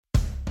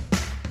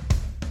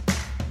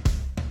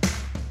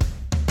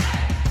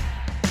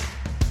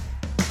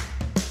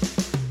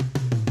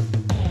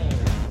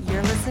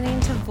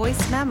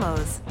Voice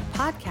Memos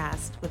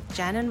podcast with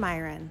Jenn and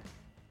Myron.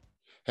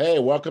 Hey,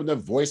 welcome to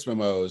Voice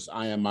Memos.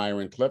 I am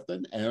Myron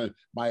Clifton, and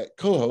my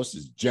co-host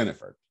is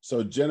Jennifer.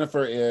 So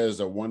Jennifer is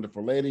a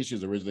wonderful lady.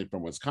 She's originally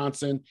from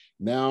Wisconsin,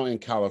 now in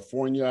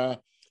California,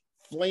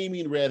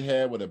 flaming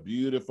redhead with a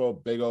beautiful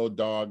big old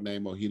dog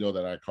named Mojito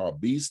that I call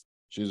Beast.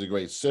 She's a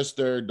great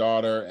sister,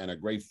 daughter, and a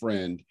great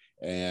friend,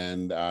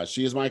 and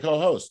she is my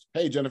co-host.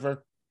 Hey,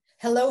 Jennifer.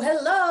 Hello,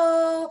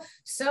 hello.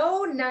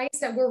 So nice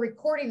that we're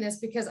recording this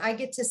because I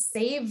get to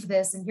save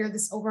this and hear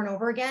this over and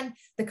over again,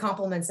 the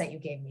compliments that you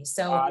gave me.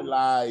 So I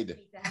lied.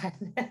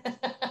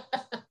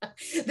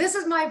 This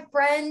is my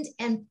friend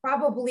and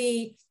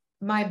probably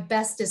my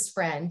bestest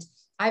friend.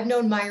 I've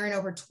known Myron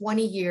over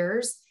 20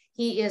 years.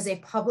 He is a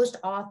published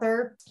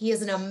author. He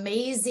is an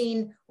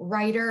amazing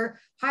writer,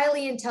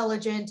 highly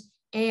intelligent.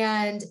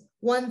 And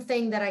one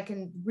thing that I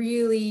can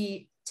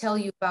really tell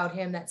you about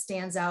him that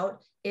stands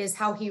out is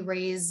how he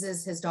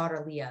raises his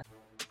daughter, Leah.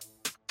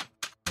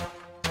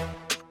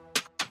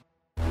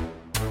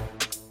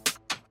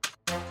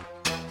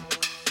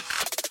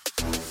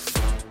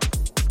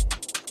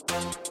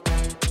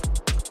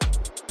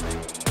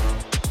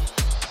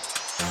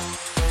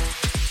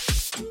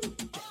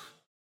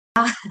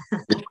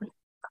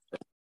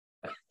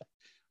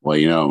 Well,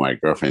 you know, my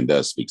girlfriend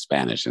does speak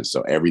Spanish. And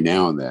so every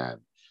now and then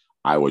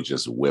I would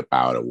just whip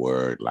out a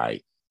word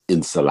like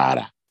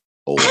ensalada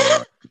or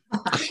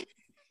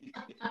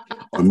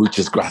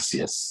muchas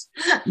gracias,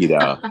 you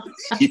know,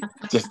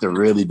 just to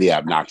really be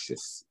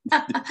obnoxious.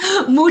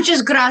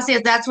 Muchas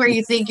gracias. That's where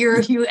you think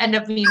you end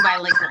up being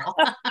bilingual.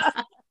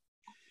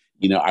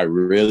 You know, I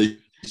really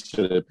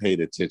should have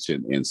paid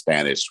attention in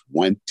Spanish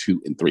 1,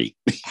 2, and 3.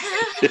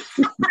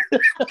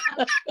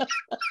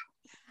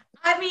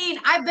 I mean,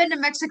 I've been to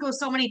Mexico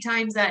so many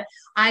times that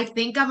I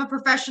think I'm a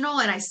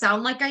professional and I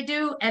sound like I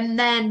do. And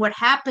then what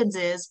happens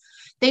is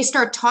they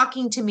start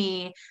talking to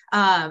me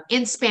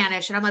in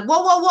Spanish and I'm like,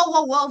 whoa, whoa,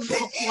 whoa, whoa,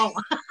 whoa,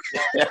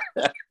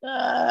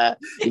 whoa.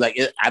 Like,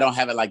 I don't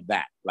have it like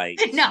that. Like,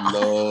 no.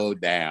 Slow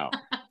down.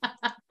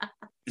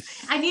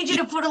 I need you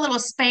to put a little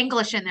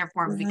Spanglish in there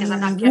for me because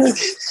I'm not getting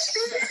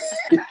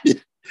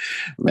it.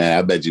 Man,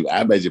 I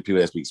bet you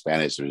people that speak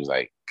Spanish are just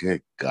like,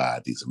 good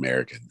God, these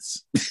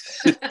Americans.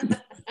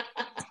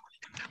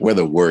 We're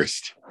the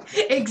worst.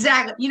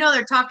 Exactly. You know,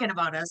 they're talking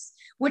about us,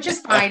 which is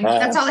fine.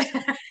 That's all.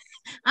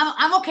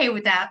 I'm okay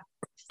with that.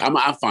 I'm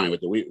fine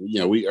with it.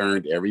 We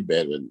earned every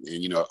bit. And,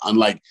 you know,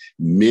 unlike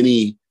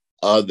many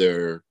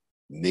other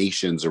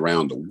nations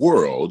around the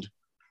world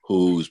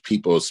whose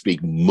people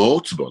speak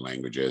multiple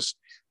languages,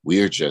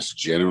 we are just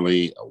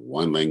generally a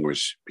one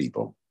language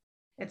people.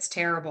 It's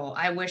terrible.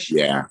 I wish.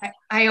 Yeah.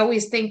 I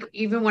always think,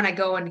 even when I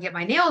go and get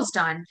my nails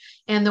done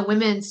and the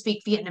women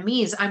speak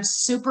Vietnamese, I'm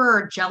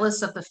super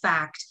jealous of the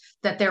fact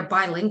that they're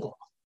bilingual.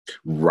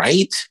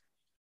 Right.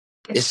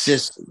 It's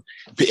just,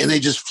 and they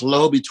just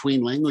flow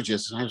between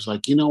languages. And I was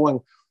like, you know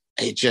what?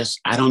 I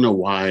don't know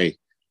why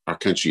our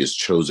country has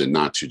chosen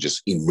not to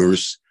just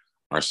immerse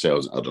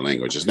ourselves in other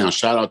languages. Now,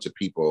 shout out to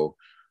people,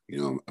 you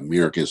know,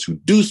 Americans who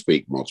do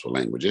speak multiple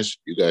languages.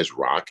 You guys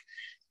rock.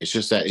 It's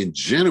just that in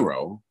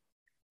general,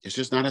 it's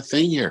just not a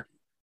thing here.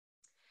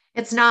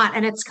 It's not.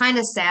 And it's kind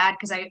of sad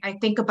because I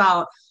think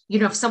about, you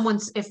know, if someone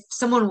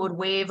would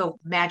wave a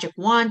magic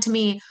wand to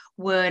me,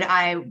 would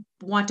I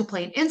want to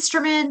play an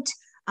instrument?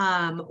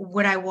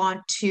 Would I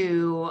want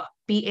to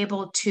be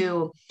able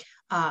to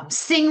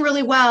sing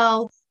really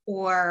well?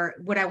 Or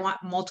would I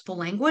want multiple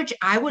language?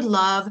 I would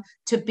love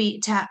to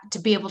be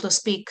able to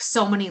speak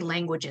so many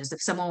languages.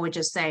 If someone would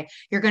just say,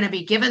 you're going to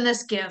be given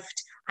this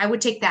gift, I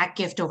would take that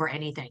gift over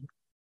anything.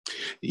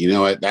 You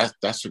know what?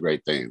 That's a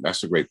great thing.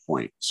 That's a great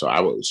point. So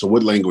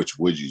what language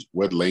or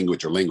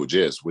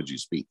languages would you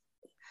speak?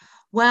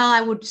 Well,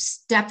 I would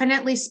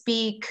definitely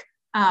speak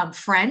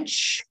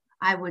French.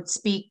 I would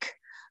speak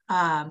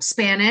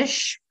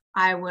Spanish.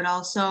 I would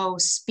also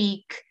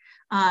speak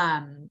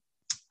like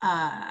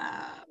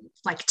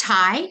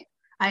Thai.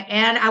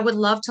 And I would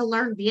love to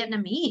learn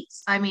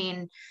Vietnamese. I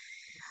mean,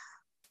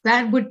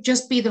 that would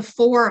just be the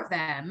 4 of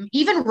them.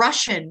 Even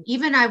Russian.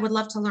 Even I would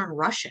love to learn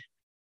Russian.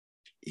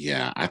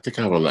 Yeah, I think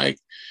I would like,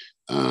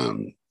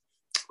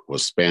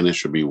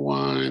 Spanish would be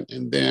one,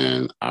 and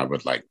then I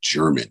would like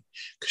German,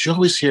 because you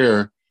always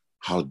hear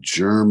how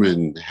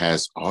German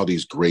has all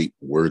these great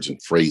words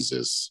and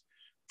phrases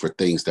for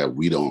things that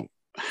we don't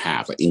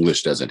have, that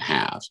English doesn't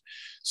have.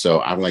 So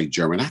I would like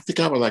German. I think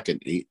I would like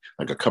a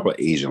couple of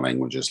Asian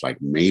languages, like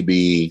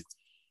maybe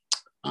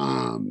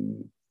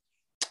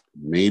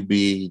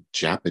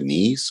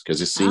Japanese, because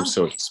it seems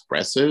so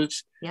expressive.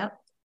 Yep.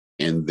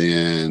 And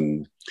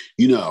then,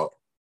 you know,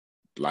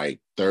 like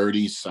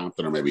 30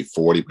 something or maybe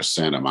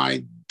 40% of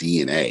my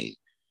DNA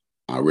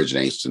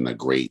originates in the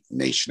great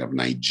nation of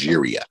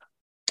Nigeria.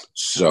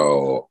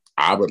 So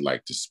I would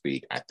like to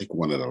speak, I think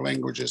one of the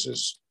languages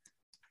is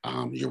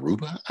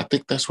Yoruba. I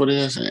think that's what it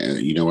is.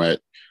 And you know what?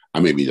 I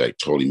may be like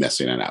totally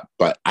messing it up,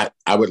 but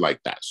I would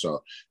like that.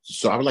 So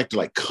I would like to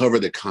like cover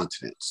the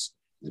continents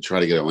and try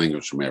to get a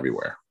language from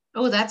everywhere.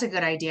 Oh, that's a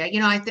good idea.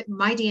 I think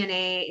my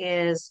DNA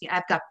is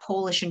I've got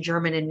Polish and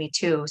German in me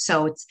too.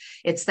 So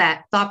it's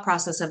that thought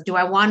process of, do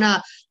I want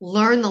to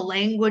learn the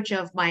language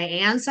of my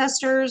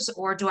ancestors,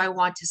 or do I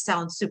want to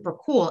sound super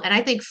cool? And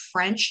I think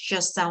French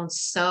just sounds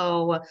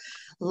so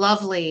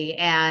lovely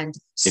and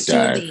It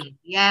does. soothing.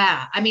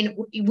 Yeah. I mean,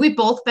 we've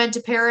both been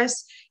to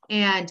Paris,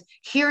 and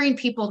hearing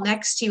people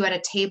next to you at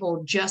a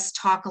table just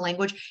talk a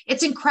language.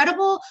 It's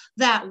incredible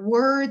that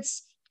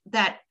words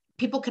that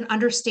people can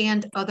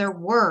understand other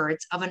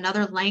words of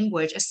another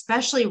language,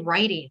 especially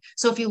writing.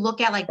 So if you look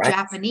at like Right.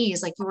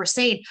 Japanese, like you were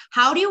saying,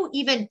 how do you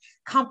even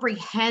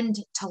comprehend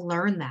to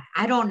learn that?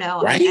 I don't know.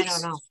 I Right.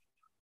 don't know.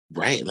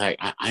 Right. Like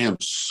I am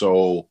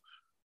so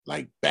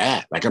like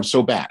bad. Like I'm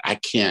so bad. I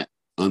can't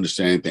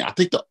understand anything. I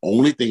think the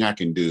only thing I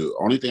can do,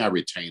 only thing I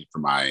retained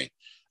from my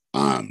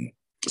um,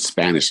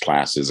 Spanish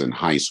classes in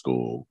high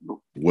school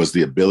was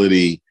the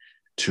ability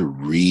to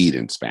read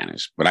in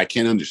Spanish, but I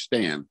can't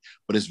understand.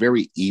 But it's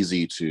very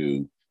easy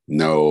to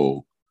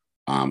know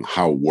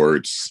how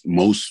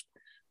most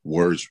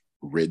words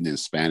written in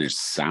Spanish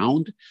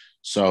sound.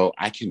 So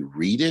I can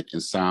read it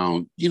and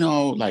sound,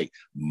 like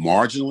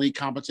marginally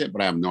competent,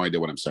 but I have no idea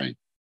what I'm saying.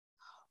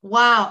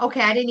 Wow.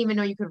 Okay. I didn't even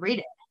know you could read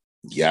it.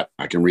 Yep,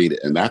 I can read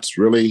it. And that's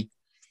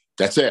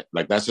it.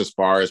 Like that's as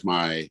far as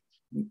my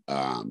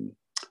um,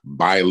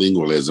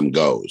 bilingualism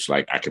goes.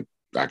 Like I could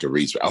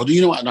read. Oh, do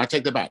you know what? No, I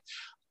take that back.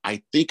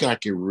 I think I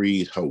can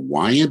read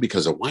Hawaiian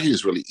because Hawaiian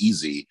is really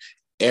easy.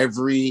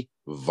 Every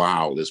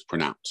vowel is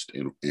pronounced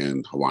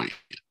in Hawaiian.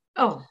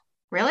 Oh,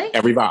 really?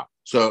 Every vowel.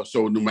 So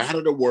no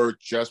matter the word,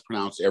 just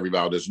pronounce every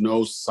vowel. There's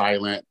no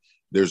silent.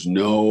 There's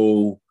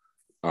no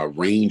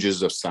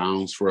ranges of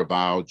sounds for a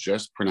vowel.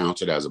 Just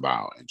pronounce it as a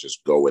vowel and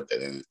just go with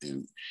it.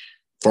 And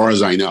far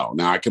as I know,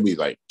 now I could be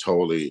like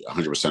totally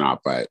 100% off,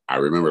 but I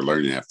remember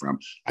learning that from.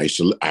 I used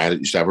to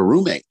have a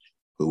roommate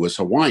who was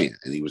Hawaiian,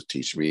 and he was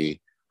teaching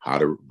me how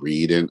to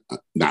read and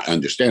not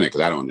understand it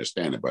because I don't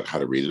understand it, but how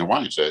to read in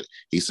Hawaiian. So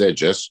he said,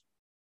 just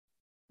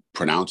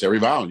pronounce every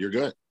vowel and you're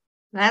good.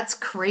 That's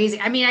crazy.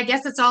 I mean, I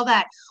guess it's all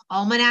that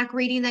almanac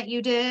reading that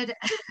you did.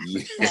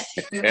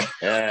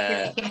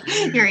 Yeah.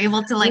 You're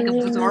able to like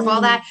absorb all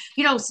that.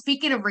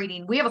 Speaking of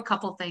reading, we have a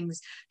couple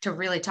things to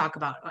really talk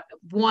about.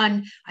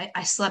 One,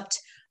 I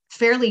slept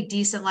fairly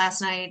decent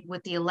last night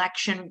with the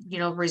election,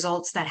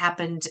 results that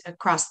happened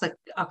across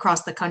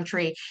the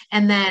country.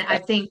 And then I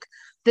think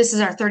this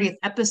is our 30th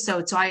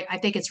episode. So I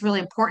think it's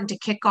really important to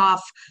kick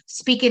off,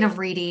 speaking of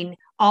reading,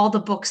 all the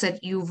books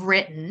that you've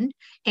written,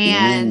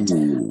 and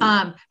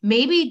Ooh.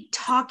 maybe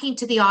talking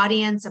to the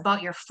audience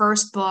about your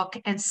first book,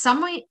 and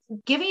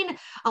giving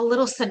a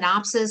little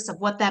synopsis of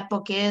what that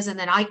book is. And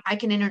then I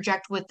can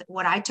interject with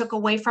what I took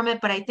away from it.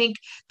 But I think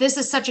this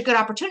is such a good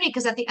opportunity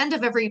because at the end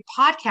of every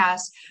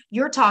podcast,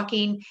 you're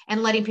talking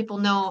and letting people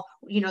know,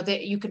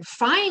 that you can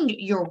find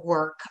your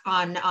work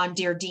on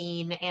Dear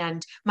Dean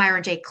and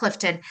Myron J.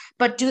 Clifton,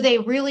 but do they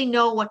really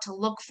know what to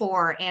look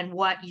for and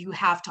what you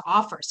have to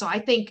offer? So I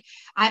think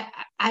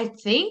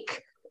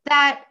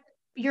that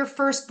your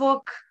first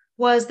book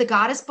was the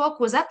Goddess book.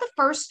 Was that the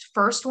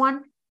first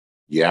one?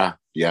 Yeah.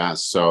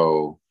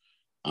 So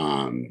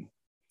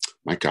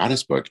my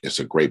Goddess book is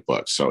a great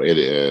book. So it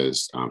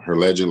is Her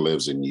Legend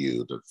Lives in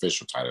You. The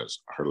official title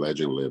is Her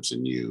Legend Lives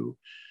in You,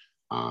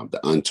 the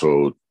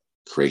untold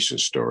creation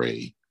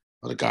story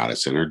of the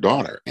goddess and her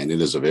daughter. And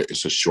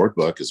it's a short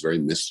book. It's very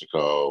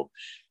mystical,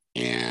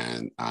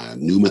 and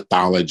new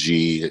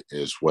mythology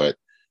is what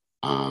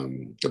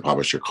the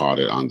publisher called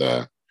it on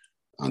the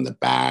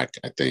back,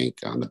 I think,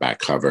 on the back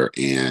cover.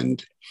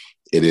 And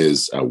it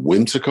is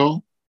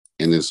whimsical,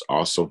 and it's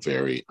also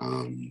very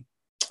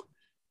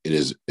it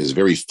is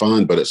very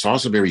fun, but it's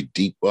also a very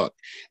deep book,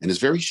 and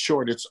it's very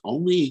short. It's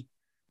only,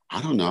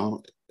 I don't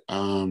know,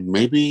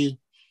 maybe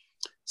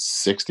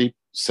 60,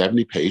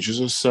 70 pages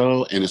or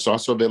so. And it's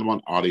also available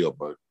on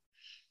audiobook.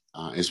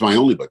 It's my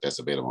only book that's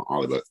available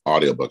on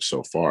audiobook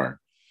so far.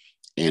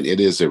 And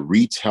it is a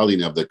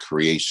retelling of the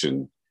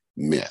creation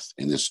myth,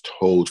 and it's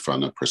told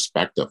from the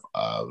perspective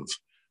of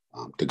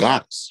the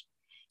goddess.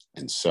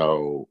 And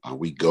so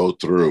we go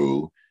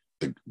through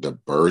the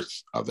birth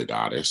of the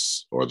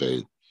goddess, or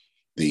the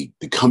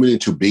coming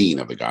into being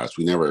of the goddess.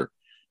 We never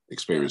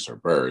experience her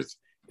birth.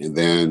 And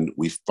then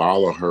we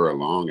follow her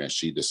along as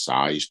she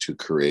decides to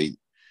create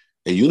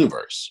a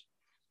universe.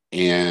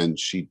 And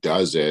she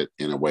does it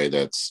in a way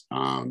that's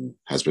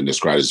has been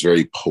described as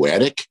very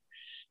poetic,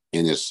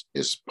 and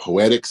it's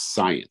poetic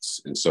science.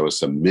 And so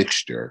it's a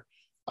mixture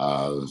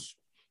of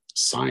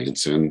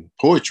science and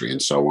poetry.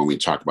 And so when we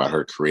talk about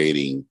her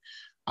creating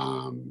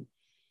part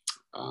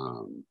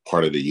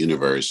of the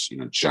universe,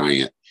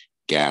 giant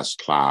gas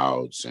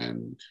clouds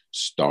and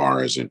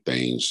stars and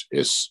things,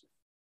 it's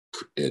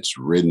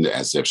written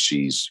as if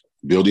she's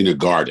building a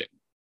garden,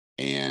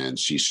 and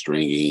she's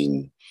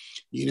stringing,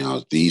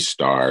 these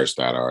stars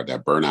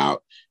that burn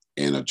out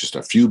in just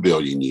a few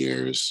billion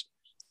years,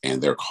 and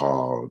they're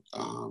called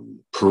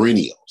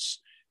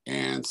perennials,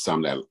 and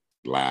some that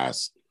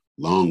last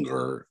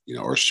longer,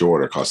 or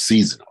shorter, called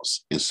seasonals.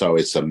 And so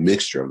it's a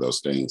mixture of those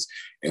things.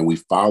 And we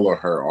follow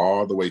her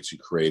all the way to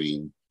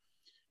creating,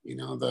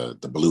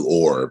 the blue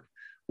orb,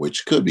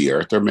 which could be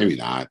Earth or maybe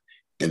not.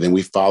 And then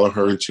we follow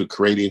her into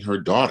creating her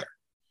daughter.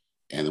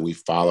 And then we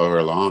follow her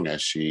along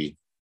as she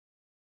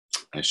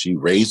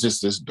raises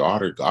this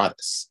daughter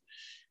goddess.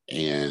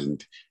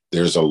 And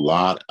there's a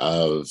lot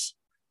of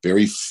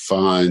very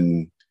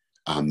fun,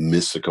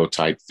 mystical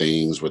type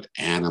things with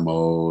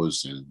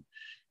animals and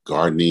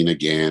gardening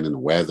again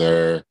and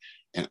weather,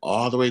 and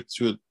all the way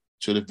to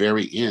the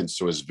very end.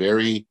 So it's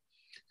very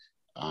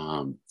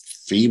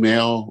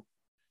female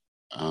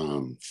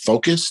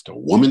focused,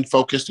 woman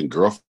focused, and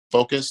girl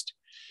focused.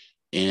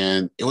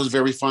 And it was a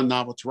very fun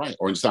novel to write.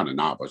 Or it's not a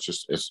novel,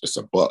 it's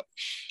a book.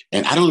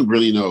 And I don't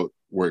really know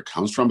where it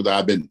comes from, but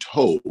I've been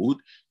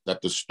told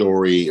that the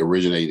story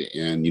originated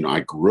in,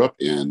 I grew up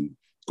in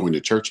going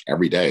to church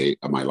every day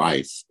of my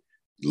life,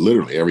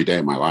 literally every day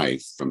of my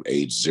life, from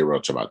age 0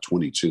 to about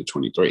 22,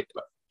 23,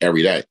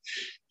 every day.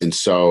 And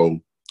so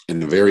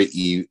in a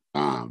very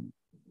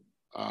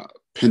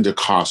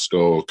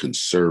Pentecostal,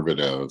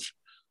 conservative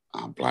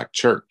Black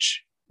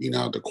church,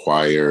 the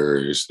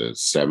choirs, the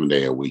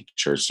 7-day-a-week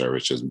church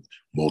services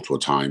multiple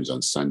times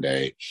on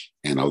Sunday,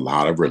 and a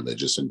lot of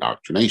religious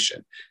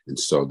indoctrination. And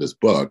so this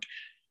book,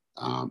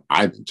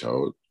 I've been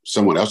told,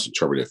 someone else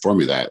interpreted it for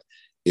me, that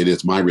it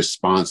is my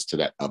response to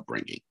that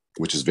upbringing,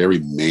 which is very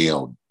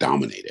male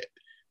dominated.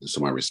 And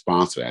so my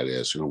response to that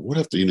is, what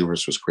if the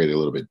universe was created a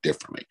little bit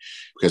differently?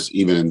 Because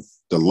even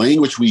the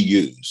language we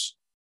use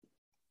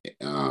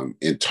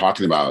in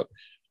talking about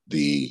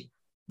the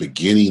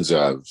beginnings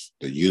of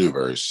the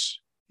universe,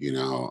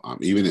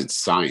 even in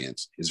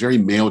science, is very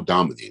male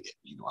dominated,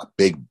 a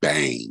big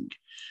bang,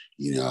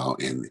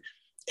 and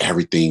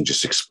everything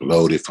just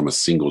exploded from a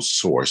single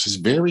source. It's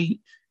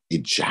very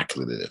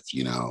ejaculative,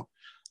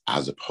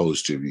 as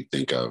opposed to, if you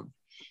think of,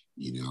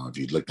 if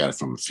you looked at it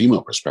from a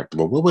female perspective,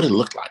 well, what would it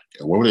look like?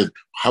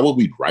 How would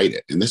we write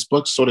it? And this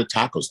book sort of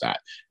tackles that.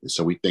 And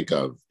so we think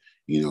of,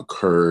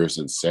 curves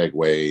and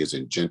segues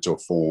and gentle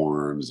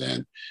forms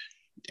and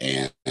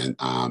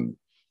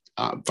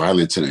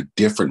violence in a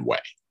different way.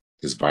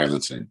 Is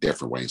violence in a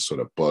different way. So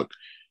the book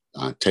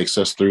takes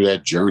us through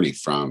that journey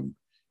from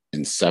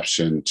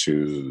inception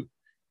to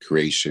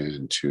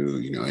creation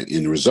to,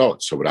 end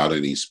result. So without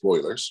any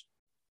spoilers.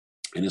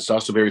 And it's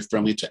also very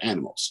friendly to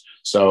animals.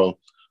 So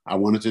I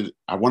wanted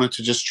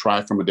to just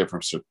try from a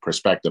different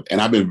perspective. And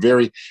I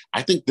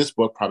think this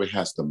book probably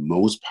has the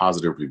most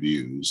positive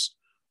reviews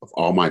of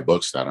all my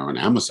books that are on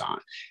Amazon.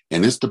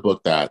 And it's the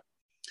book that,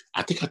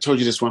 I think I told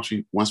you this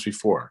once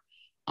before.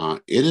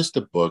 It is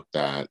the book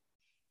that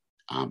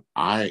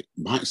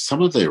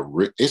some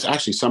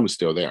is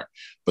still there,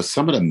 but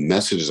some of the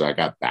messages I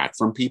got back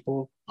from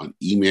people on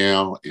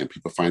email and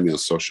people find me on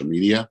social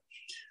media.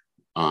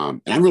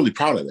 And I'm really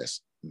proud of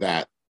this,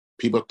 that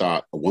people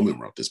thought a woman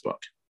wrote this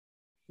book.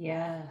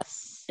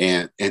 Yes.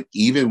 And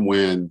even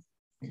when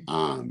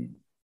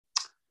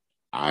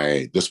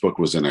this book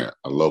was in a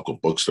local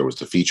bookstore, it was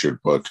the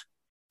featured book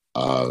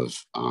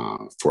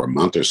for a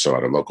month or so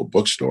at a local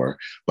bookstore,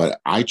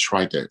 but I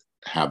tried to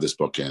have this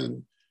book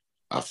in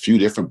a few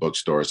different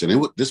bookstores,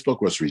 and this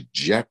book was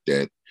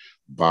rejected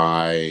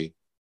by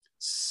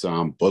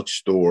some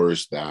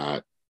bookstores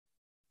that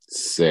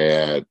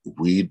said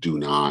we do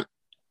not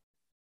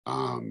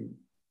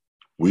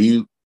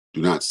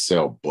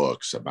sell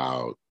books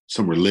about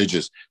some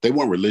religious. They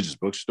weren't religious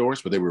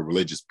bookstores, but they were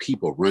religious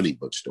people running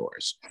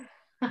bookstores,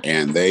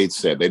 and they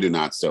said they do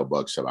not sell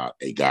books about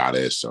a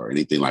goddess or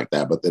anything like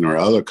that. But then there are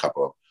other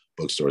couple of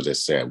bookstores that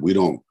said we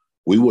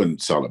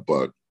wouldn't sell a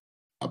book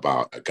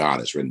about a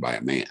goddess written by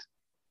a man.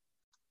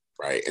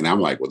 Right. And I'm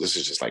like, well, this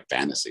is just like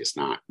fantasy. It's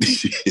not.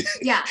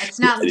 Yeah,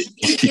 it's not.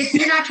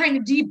 You're not trying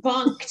to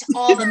debunk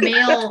all the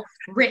male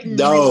written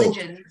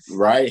religions.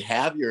 Right.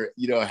 Have your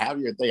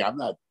thing. I'm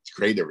not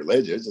creating a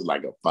religion. It's just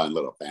like a fun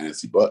little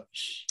fantasy book.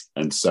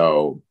 And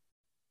so,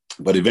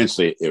 but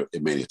eventually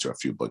it made it to a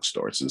few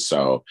bookstores. And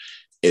so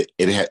it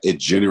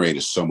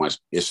generated so much.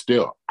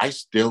 I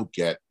still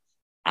get,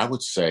 I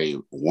would say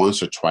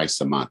once or twice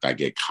a month, I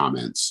get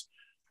comments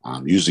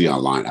usually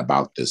online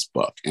about this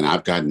book.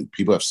 And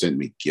people have sent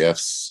me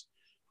gifts.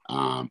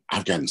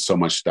 I've gotten so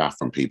much stuff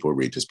from people who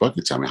read this book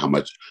and tell me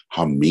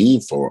how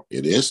meaningful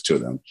it is to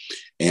them.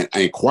 And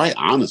quite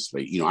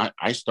honestly,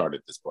 I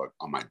started this book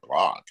on my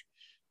blog,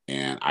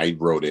 and I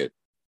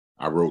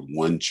wrote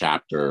one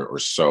chapter or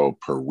so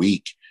per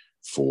week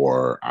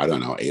for, 8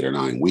 or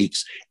 9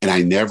 weeks. And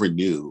I never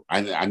knew,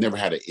 I never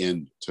had an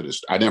end to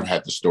this. I never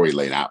had the story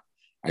laid out.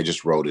 I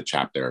just wrote a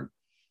chapter,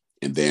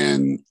 and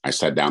then I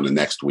sat down the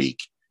next week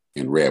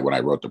and read what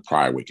I wrote the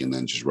prior week, and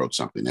then just wrote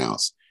something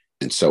else.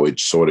 And so it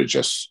sort of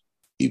just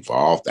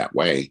evolved that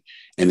way.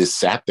 And it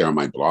sat there on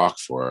my blog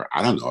for,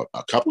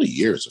 a couple of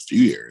years, a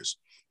few years.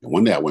 And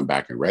one day I went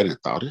back and read it and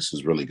thought, this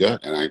is really good.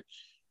 And I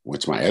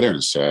went to my editor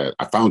and said,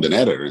 I found an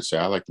editor and said,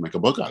 I'd like to make a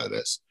book out of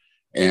this.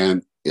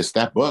 And it's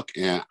that book.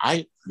 And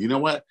you know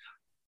what?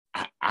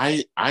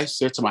 I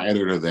said to my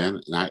editor then,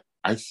 and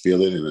I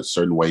feel it in a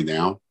certain way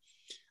now.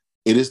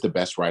 it is the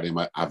best writing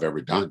I've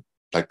ever done.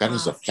 Like, that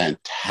is a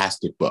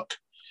fantastic book.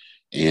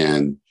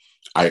 And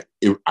I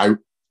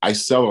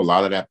sell a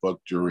lot of that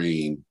book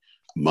during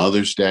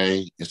Mother's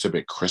Day. It's a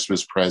big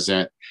Christmas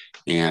present.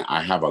 And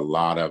I have a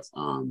lot of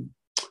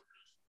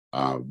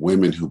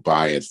women who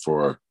buy it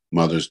for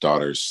mothers,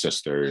 daughters,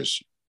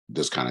 sisters,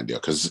 this kind of deal.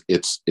 Because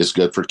it's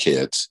good for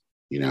kids.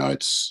 You know,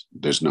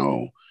 there's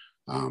no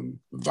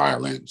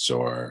violence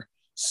or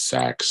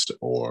sex,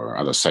 or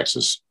although sex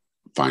is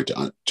fine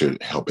to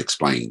help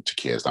explain to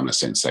kids. I'm not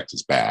saying sex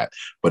is bad,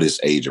 but it's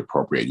age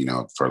appropriate, you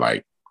know, for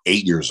like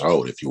 8 years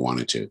old if you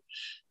wanted to,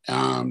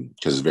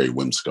 because it's very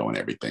whimsical and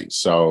everything.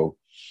 So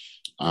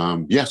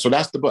so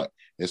that's the book.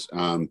 It's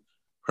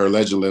Her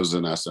Legend Lives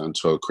in Us,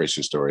 Untold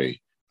Creation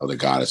Story of the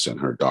Goddess and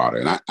Her Daughter.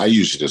 And I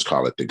usually just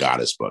call it the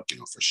Goddess book, you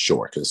know, for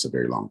short, because it's a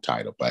very long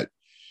title. But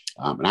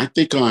and I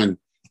think on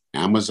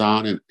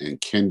Amazon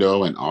and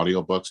Kindle and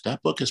audiobooks,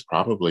 that book is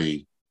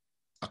probably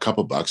a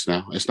couple bucks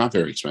now. It's not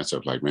very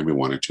expensive, like maybe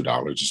 $1 or $2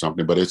 or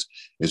something, but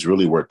it's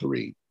really worth the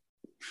read.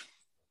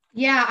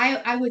 Yeah,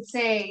 I would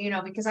say, you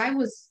know, because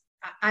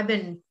I've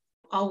been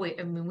always,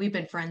 I mean, we've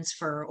been friends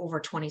for over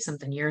 20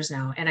 something years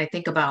now. And I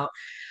think about,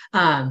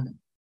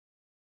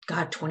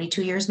 God,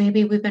 22 years,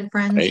 maybe we've been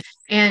friends. Right.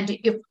 And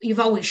you've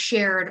always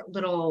shared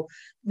little,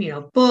 you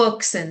know,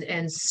 books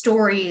and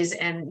stories.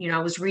 And, you know,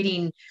 I was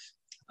reading,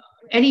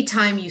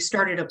 anytime you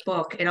started a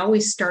book, it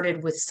always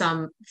started with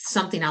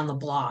something on the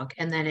blog.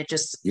 And then it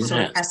just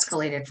sort of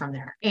escalated from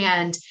there.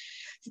 And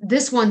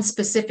this one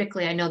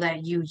specifically, I know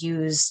that you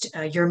used,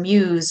 your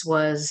muse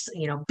was,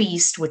 you know,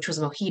 Beast, which was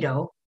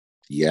Mojito.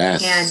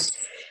 Yes.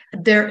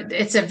 And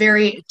it's a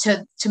very,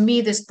 to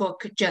me, this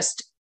book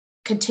just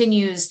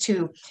continues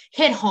to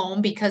hit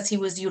home because he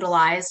was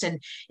utilized.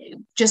 And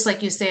just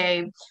like you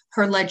say,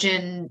 her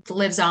legend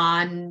lives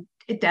on.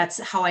 That's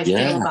how I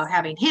feel about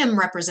having him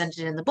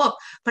represented in the book.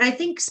 But I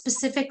think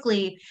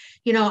specifically,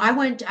 you know,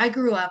 I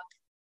grew up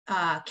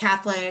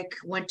Catholic,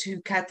 went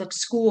to Catholic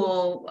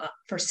school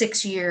for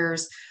 6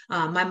 years.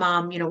 My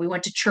mom, you know, we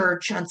went to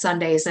church on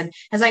Sundays. And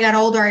as I got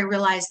older, I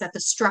realized that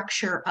the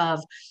structure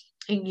of,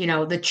 you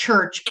know, the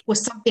church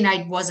was something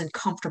I wasn't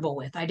comfortable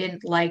with. I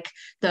didn't like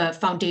the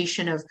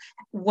foundation of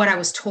what I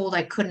was told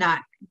I could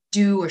not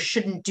do or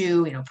shouldn't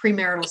do, you know,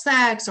 premarital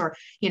sex, or,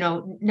 you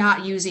know,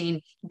 not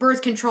using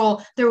birth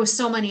control. There was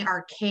so many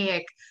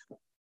archaic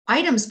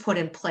items put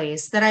in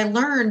place that I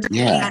learned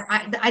that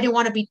I didn't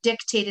want to be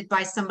dictated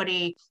by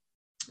someone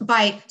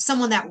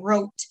that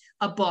wrote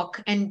a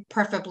book, and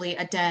preferably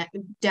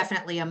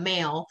definitely a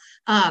male,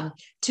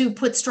 to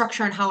put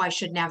structure on how I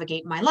should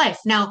navigate my life.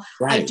 Now,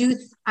 I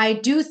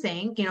do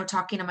think, you know,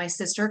 talking to my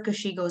sister, because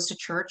she goes to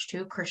church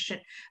too,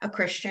 a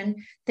Christian,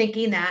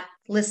 thinking that,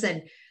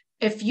 listen,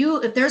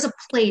 if there's a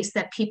place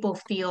that people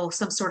feel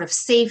some sort of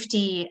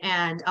safety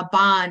and a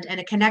bond and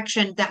a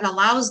connection that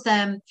allows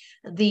them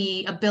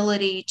the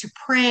ability to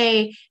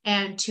pray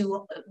and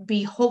to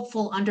be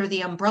hopeful under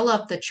the umbrella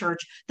of the church,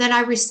 then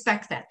I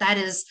respect that. That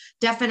is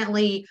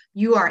definitely,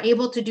 you are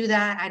able to do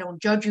that. I don't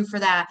judge you for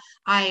that.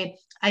 I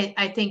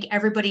think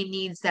everybody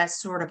needs that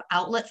sort of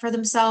outlet for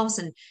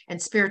themselves,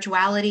 and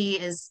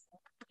spirituality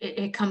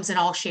it comes in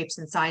all shapes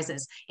and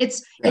sizes.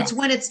 It's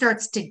when it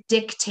starts to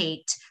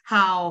dictate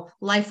how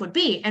life would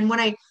be. And when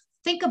I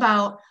think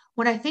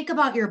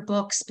about your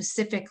book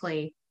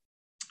specifically,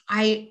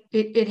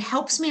 it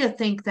helps me to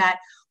think that,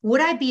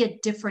 would I be a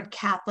different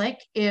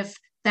Catholic if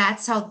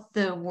that's how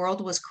the world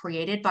was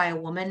created by a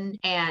woman,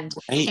 and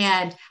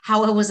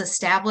how it was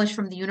established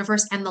from the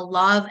universe, and the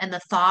love and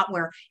the thought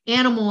where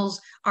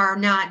animals are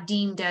not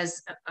deemed as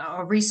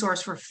a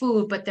resource for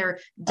food, but they're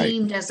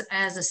deemed as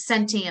a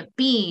sentient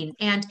being,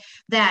 and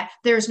that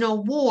there's no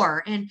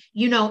war. And,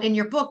 you know, in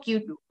your book,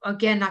 you,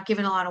 again, not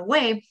giving a lot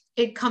away,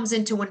 it comes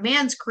into when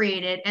man's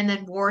created and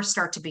then wars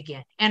start to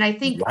begin. And I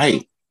think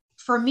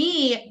for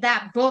me,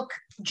 that book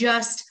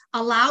just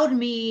allowed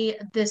me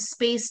this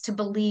space to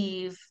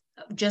believe,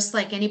 just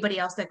like anybody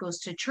else that goes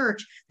to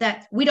church,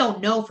 that we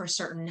don't know for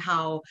certain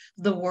how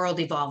the world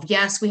evolved.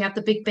 Yes, we have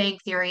the Big Bang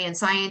Theory, and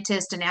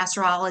scientists and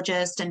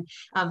astrologists and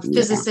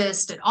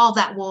physicists and all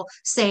that will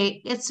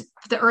say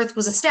the earth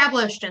was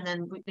established, and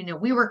then, you know,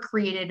 we were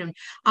created, and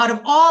out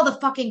of all the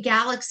fucking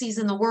galaxies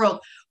in the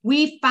world,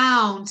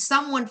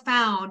 someone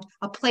found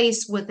a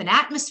place with an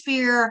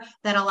atmosphere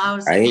that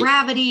allows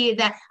gravity.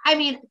 That, I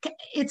mean,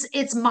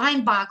 it's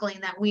mind-boggling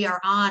that we are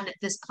on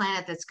this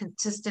planet that's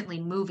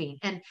consistently moving.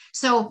 And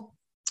so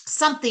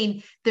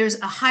there's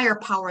a higher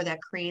power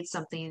that creates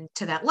something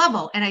to that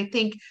level. And I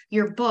think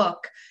your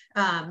book,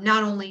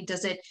 not only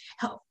does it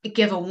help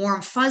give a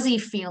warm, fuzzy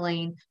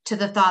feeling to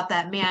the thought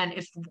that, man,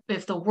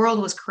 if the world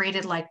was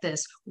created like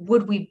this,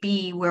 would we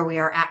be where we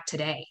are at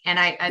today? And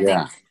I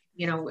think,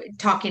 you know,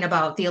 talking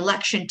about the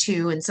election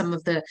too, and some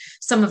of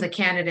the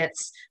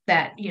candidates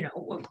that, you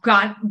know,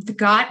 got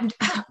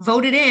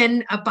voted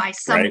in by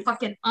some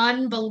fucking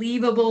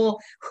unbelievable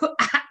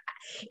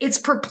it's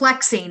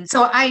perplexing.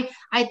 So I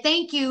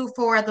thank you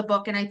for the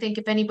book. And I think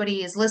if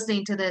anybody is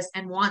listening to this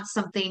and wants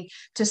something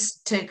to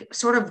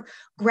sort of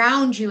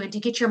ground you and to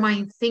get your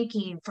mind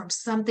thinking from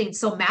something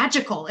so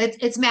magical,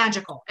 it's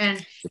magical.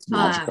 And It's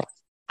magical.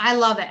 I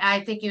love it.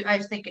 I think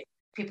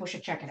people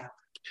should check it out.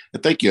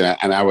 Thank you.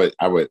 And I would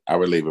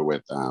leave it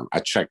with, I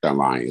checked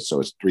online. So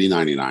it's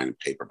 $3.99 in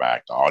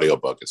paperback. The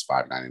audiobook is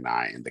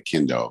 $5.99, and the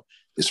Kindle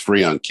is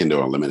free on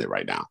Kindle Unlimited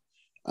right now.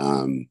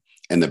 And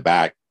the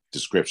back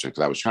description,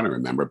 because I was trying to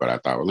remember, but I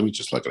thought, well, let me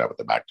just look it up with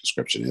the back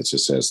description. It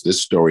just says,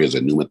 this story is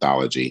a new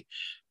mythology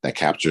that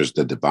captures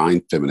the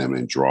divine feminine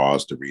and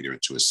draws the reader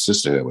into a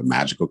sisterhood with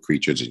magical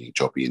creatures and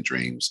utopian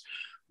dreams.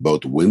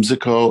 Both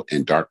whimsical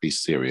and darkly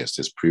serious,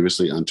 this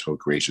previously untold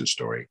creation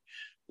story,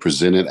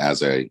 presented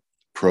as a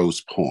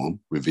prose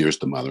poem, reveres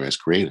the mother as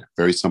creator.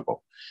 Very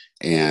simple.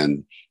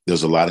 And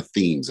there's a lot of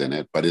themes in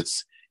it, but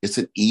it's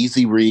an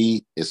easy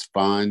read. It's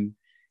fun.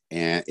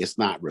 And it's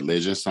not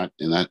religious.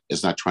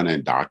 It's not trying to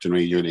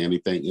indoctrinate you into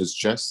anything. It's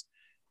just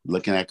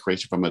looking at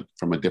creation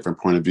from a different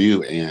point of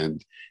view.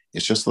 And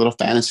it's just a little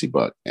fantasy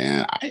book.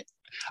 And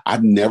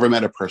I've never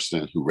met a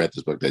person who read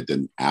this book that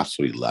didn't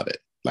absolutely love it.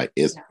 Like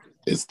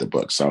it's the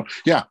book. So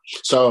yeah.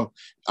 So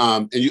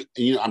and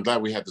you know, I'm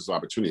glad we had this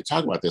opportunity to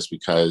talk about this,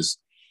 because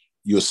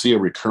you'll see a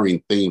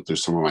recurring theme through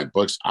some of my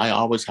books. I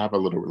always have a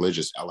little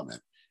religious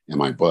element in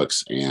my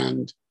books,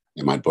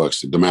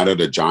 no matter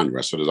the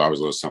genre. So there's always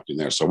a little something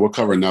there. So we'll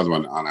cover another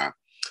one on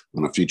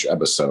a future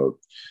episode.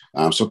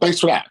 So thanks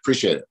for that.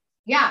 Appreciate it.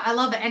 Yeah, I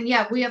love it. And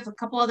yeah, we have a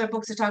couple other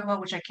books to talk about,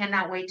 which I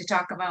cannot wait to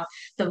talk about,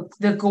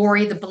 the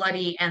gory, the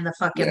bloody, and the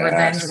fucking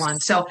revenge one.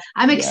 So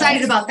I'm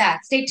excited about that.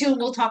 Stay tuned.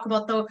 We'll talk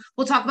about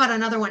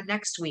another one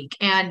next week.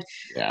 And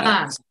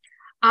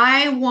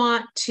I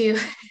want to,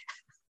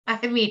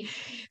 I mean,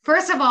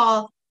 first of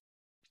all,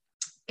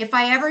 if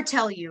I ever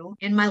tell you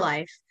in my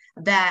life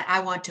that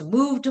I want to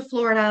move to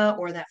Florida,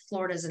 or that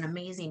Florida is an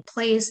amazing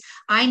place,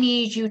 I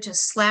need you to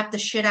slap the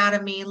shit out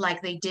of me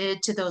like they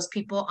did to those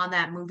people on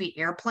that movie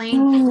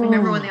Airplane.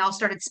 Remember when they all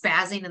started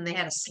spazzing and they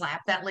had to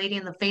slap that lady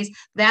in the face?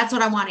 That's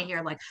what I want to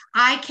hear. Like,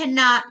 I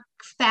cannot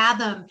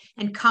fathom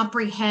and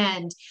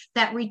comprehend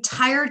that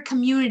retired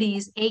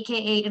communities,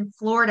 AKA in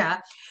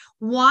Florida,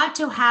 want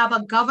to have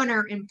a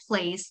governor in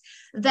place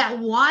that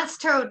wants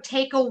to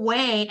take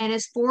away and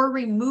is for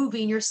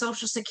removing your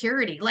Social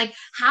Security. Like,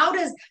 how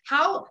did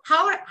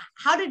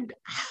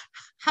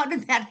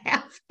that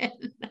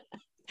happen?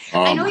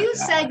 I know you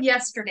said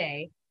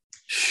yesterday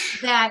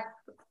that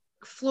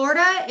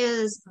Florida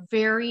is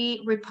very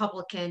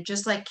Republican,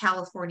 just like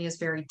California is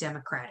very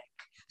Democratic.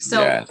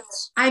 So,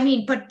 yes. I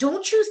mean, but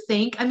don't you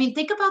think,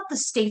 think about the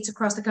states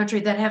across the country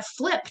that have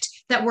flipped,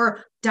 that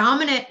were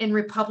dominant in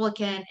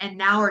Republican and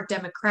now are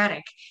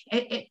Democratic.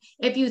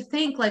 If you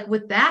think, like,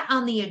 with that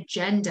on the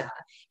agenda,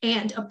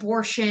 and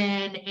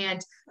abortion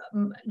and,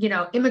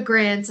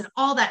 immigrants and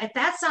all that, if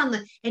that's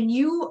and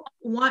you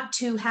want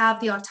to have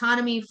the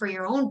autonomy for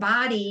your own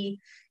body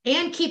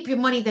and keep your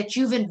money that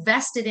you've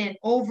invested in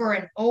over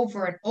and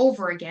over and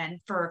over again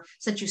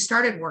since you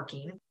started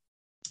working,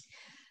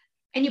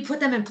 and you put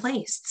them in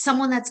place,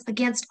 someone that's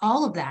against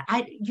all of that,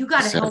 you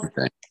got to help.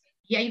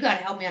 Yeah, you got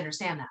to help me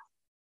understand that.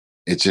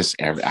 It's just,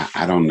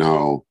 I don't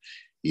know,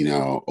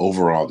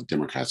 overall, the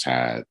Democrats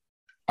had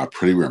a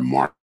pretty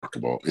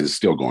remarkable, and it's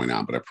still going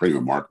on, but a pretty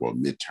remarkable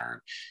midterm,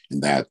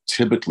 in that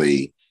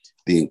typically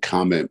the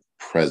incumbent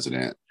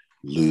president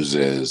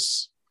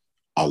loses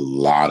a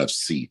lot of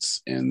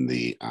seats in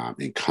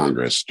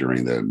Congress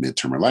during the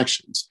midterm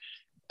elections.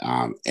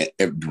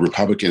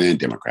 Republican and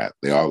Democrat,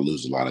 they all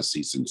lose a lot of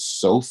seats. And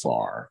so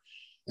far,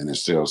 and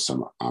there's still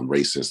some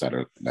races that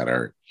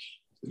are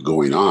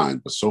going on,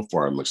 but so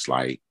far it looks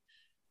like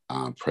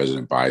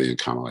President Biden and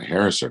Kamala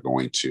Harris are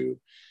going to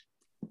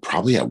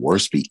probably at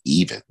worst be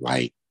even,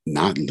 like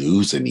not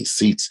lose any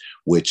seats,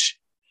 which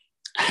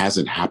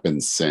hasn't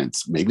happened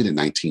since maybe the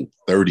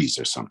 1930s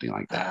or something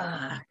like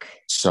that.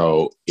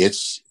 So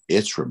it's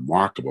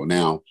remarkable.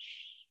 Now,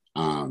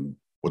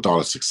 with all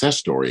the success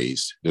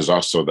stories, there's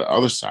also the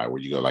other side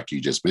where you go, like you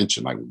just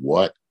mentioned, like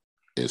what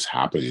is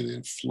happening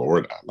in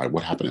Florida? Like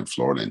what happened in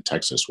Florida and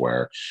Texas,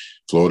 where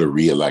Florida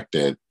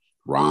reelected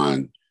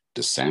Ron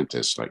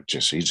DeSantis,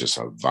 he's just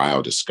a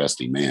vile,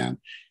 disgusting man.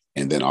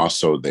 And then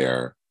also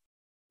their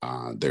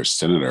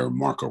Senator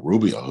Marco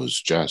Rubio,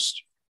 who's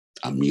just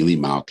a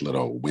mealy-mouthed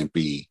little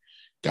wimpy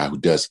guy who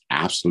does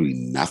absolutely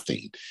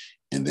nothing.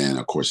 And then,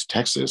 of course,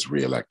 Texas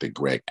reelected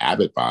Greg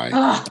Abbott by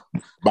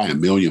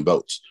 1 million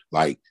votes.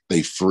 Like,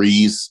 they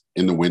freeze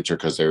in the winter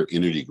because their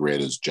energy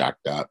grid is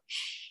jacked up.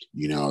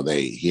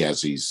 He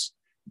has these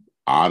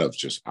out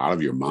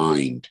of your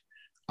mind,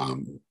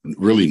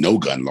 really no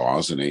gun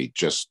laws, and they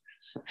just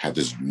had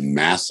this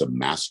massive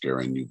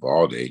massacre in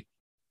Uvalde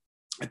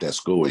at that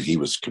school, and he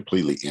was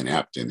completely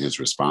inept in his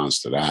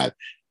response to that.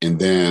 And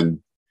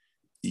then,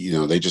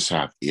 they just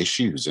have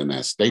issues in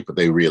that state, but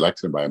they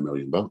reelected him by 1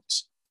 million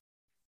votes.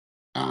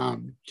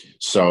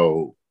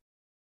 So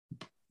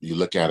you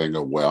look at it and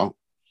go, well,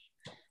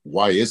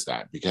 why is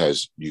that?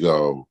 Because you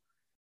go,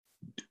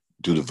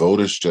 do the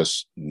voters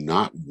just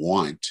not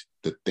want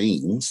the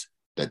things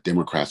that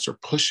Democrats are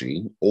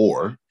pushing,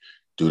 or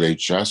do they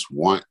just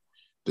want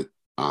the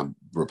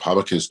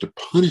Republicans to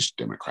punish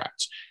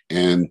Democrats?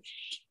 And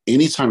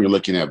anytime you're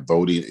looking at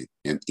voting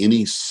in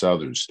any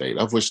southern state,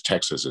 of which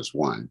Texas is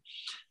one,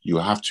 you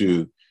have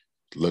to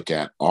look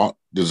at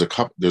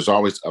there's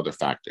always other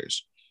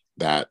factors.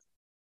 That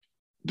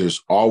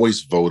there's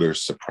always voter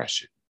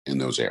suppression in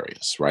those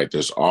areas, right?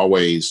 There's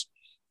always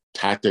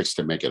tactics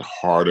to make it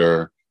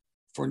harder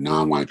for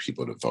non-white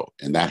people to vote.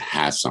 And that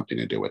has something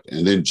to do with it.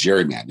 And then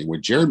gerrymandering.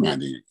 What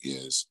gerrymandering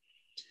is,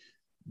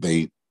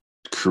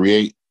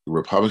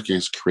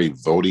 Republicans create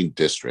voting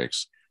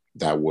districts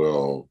that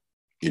will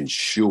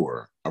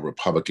ensure a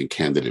Republican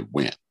candidate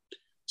wins.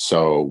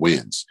 So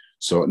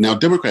now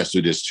Democrats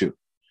do this too,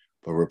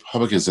 but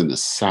Republicans in the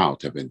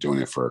South have been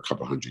doing it for a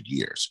couple hundred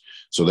years.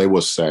 So they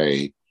will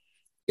say,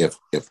 if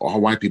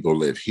all white people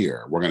live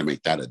here, we're going to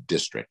make that a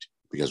district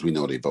because we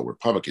know they vote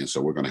Republican.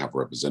 So we're going to have a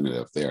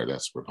representative there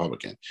that's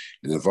Republican.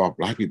 And if all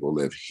black people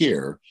live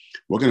here,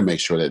 we're going to make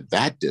sure that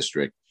that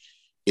district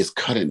is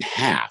cut in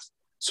half.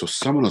 So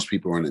some of those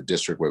people are in a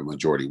district with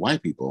majority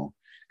white people,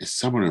 and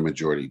some are in a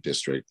majority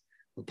district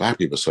with black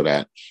people, so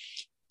that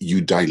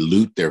you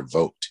dilute their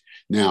vote.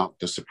 Now,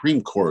 the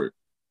Supreme Court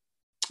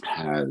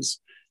has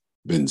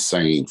been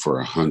saying for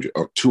 100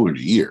 or 200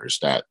 years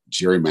that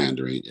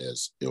gerrymandering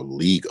is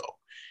illegal,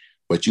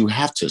 but you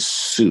have to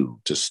sue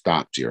to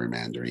stop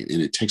gerrymandering,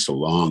 and it takes a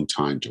long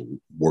time to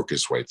work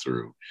its way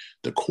through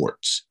the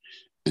courts.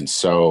 And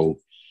so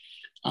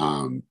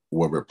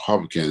what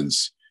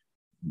Republicans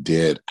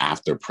did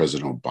after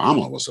President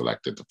Obama was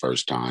elected the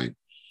first time,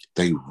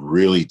 they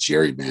really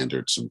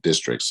gerrymandered some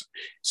districts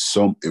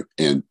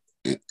in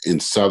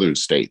southern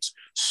states,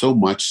 so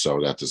much so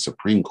that the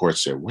Supreme Court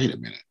said, wait a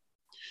minute,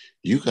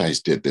 you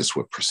guys did this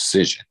with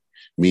precision,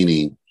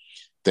 meaning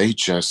they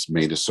just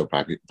made it so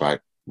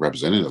black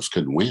representatives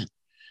couldn't win.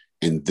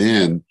 And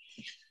then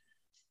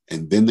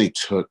they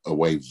took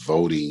away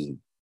voting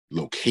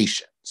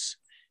locations.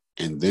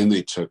 And then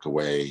they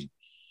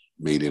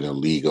made it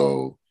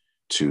illegal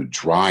to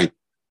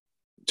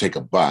take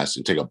a bus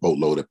and take a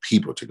boatload of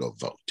people to go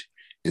vote.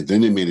 And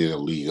then they made it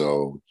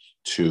illegal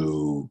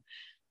to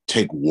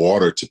take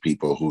water to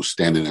people who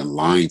standing in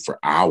line for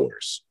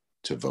hours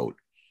to vote.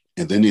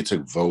 And then they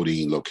took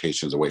voting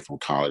locations away from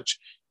college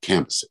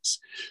campuses.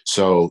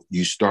 So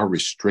you start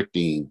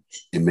restricting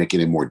and making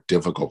it more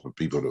difficult for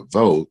people to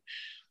vote.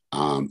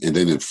 And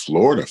then in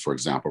Florida, for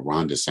example,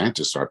 Ron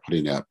DeSantis started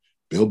putting up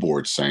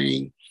billboards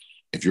saying,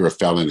 if you're a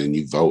felon and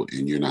you vote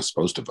and you're not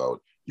supposed to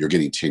vote, you're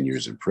getting 10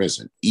 years in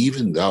prison,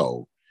 even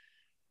though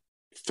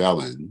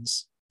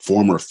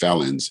former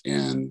felons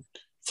in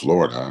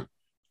Florida,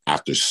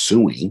 after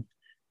suing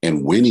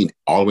and winning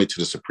all the way to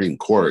the Supreme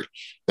Court,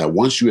 that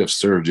once you have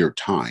served your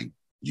time,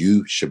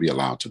 you should be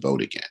allowed to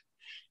vote again.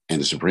 And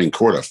the Supreme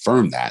Court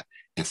affirmed that,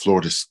 and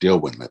Florida still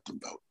wouldn't let them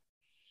vote.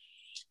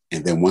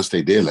 And then once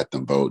they did let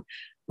them vote,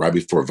 right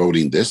before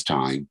voting this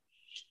time,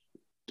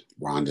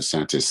 Ron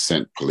DeSantis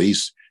sent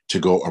police to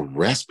go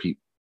arrest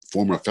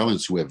former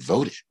felons who had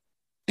voted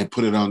and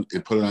put it on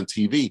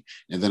TV.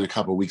 And then a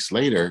couple of weeks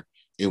later,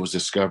 it was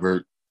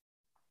discovered,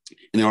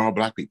 and they're all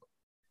black people.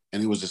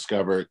 And it was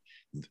discovered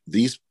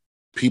these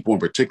people in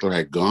particular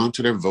had gone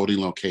to their voting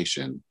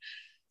location,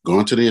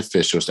 gone to the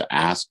officials to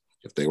ask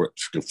if they were,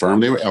 confirm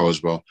they were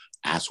eligible,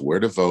 asked where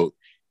to vote,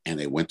 and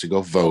they went to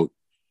go vote.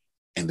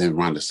 And then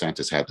Ron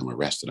DeSantis had them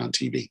arrested on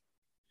TV.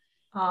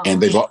 Oh.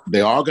 And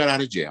they all got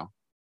out of jail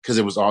because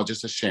it was all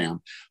just a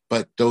sham.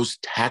 But those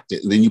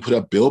tactics, and then you put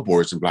up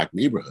billboards in black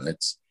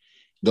neighborhoods,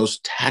 those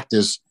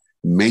tactics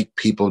make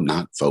people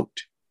not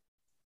vote.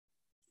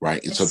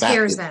 Right. And it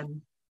scares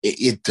them.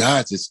 It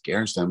does. It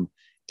scares them.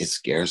 It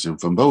scares them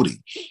from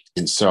voting.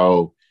 And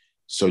so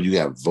you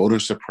have voter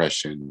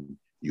suppression,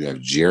 you have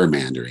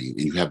gerrymandering,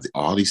 and you have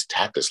all these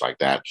tactics like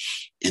that.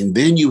 And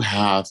then you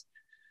have,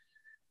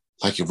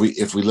 like,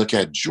 if we look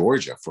at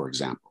Georgia, for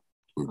example,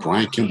 when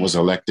Brian Kemp was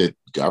elected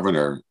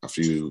governor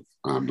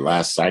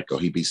last cycle,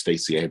 he beat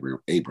Stacey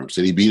Abrams,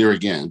 and he beat her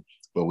again.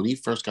 But when he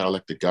first got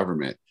elected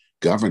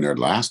governor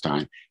last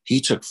time,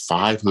 he took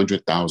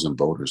 500,000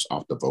 voters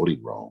off the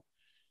voting roll.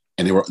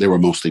 And they were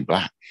mostly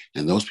black.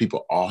 And those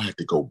people all had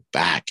to go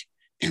back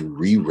and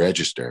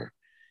re-register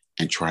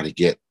and try to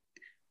get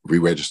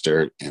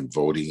re-registered and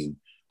voting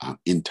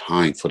in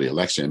time for the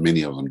election. And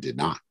many of them did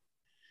not.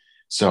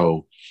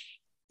 So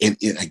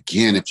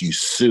again, if you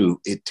sue,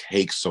 it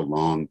takes a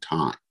long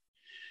time,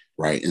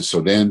 right? And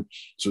so then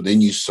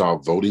you saw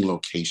voting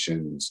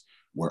locations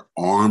where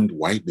armed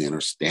white men are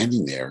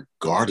standing there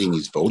guarding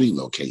these voting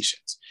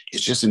locations.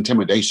 It's just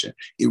intimidation.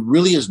 It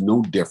really is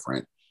no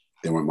different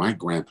than when my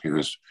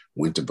grandparents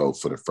went to vote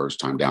for the first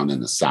time down in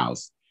the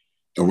South,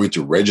 or went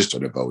to register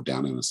to vote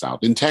down in the South.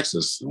 In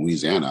Texas,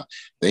 Louisiana,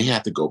 they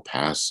had to go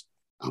past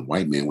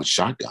white men with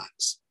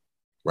shotguns,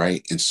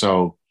 right? And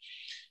so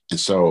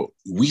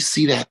we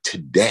see that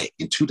today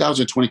in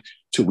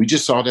 2022. We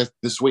just saw that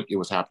this week. It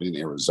was happening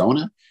in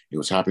Arizona. It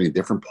was happening in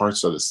different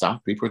parts of the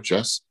South. People are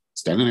just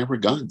standing there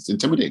with guns,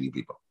 intimidating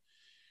people.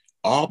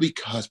 all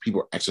because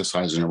people are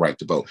exercising their right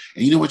to vote.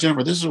 And you know what,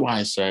 Jennifer, this is why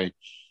I say,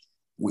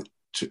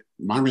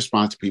 my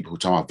response to people who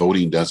talk about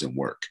voting doesn't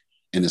work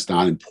and it's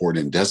not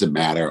important, it doesn't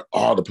matter,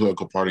 all the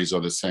political parties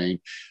are the same.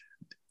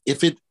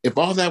 If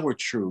all that were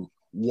true,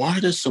 why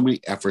are there so many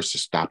efforts to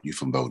stop you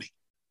from voting?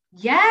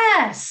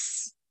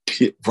 Yes.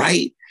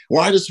 Right?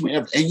 Why does so many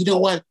efforts? And you know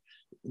what?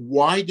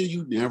 Why do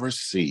you never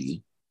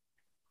see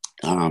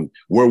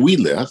where we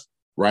live,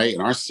 right,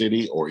 in our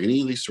city or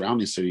any of these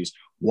surrounding cities,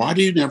 why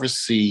do you never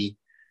see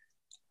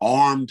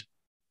armed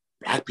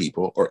Black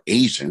people or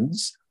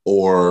Asians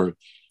or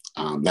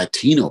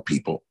Latino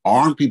people,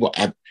 armed people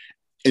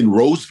in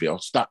Roseville,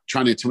 stop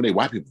trying to intimidate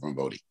white people from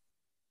voting?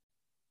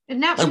 And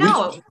now, like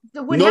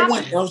no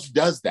one else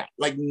does that.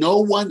 Like no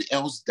one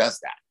else does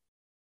that.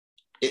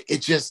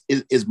 It just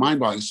is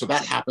mind-boggling. So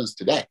that happens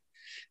today.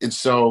 And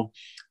so,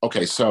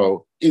 okay,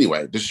 so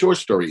anyway, the short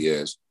story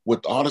is,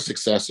 with all the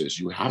successes,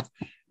 you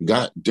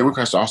got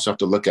Democrats also have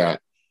to look,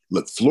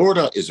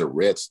 Florida is a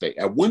red state.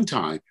 At one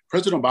time,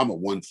 President Obama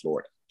won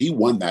Florida. He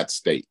won that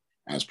state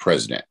as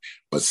president.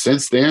 But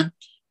since then,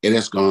 it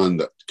has gone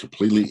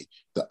completely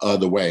the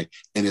other way.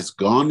 And it's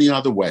gone the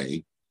other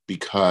way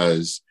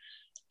because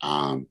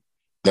the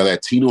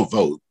Latino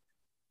vote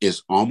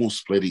is almost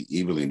splitting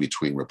evenly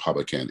between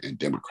Republican and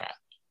Democrat.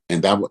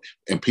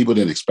 And people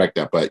didn't expect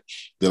that, but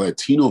the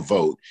Latino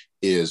vote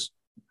is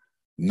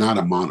not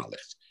a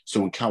monolith.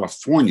 So in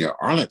California,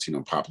 our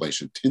Latino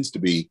population tends to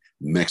be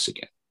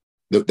Mexican.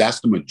 That's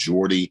the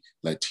majority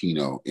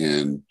Latino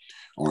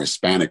or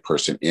Hispanic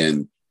person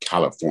in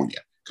California,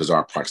 because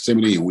our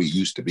proximity, and we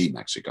used to be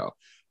Mexico.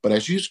 But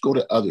as you go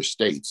to other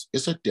states,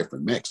 it's a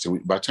different mix.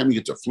 And by the time you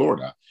get to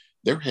Florida,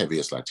 their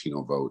heaviest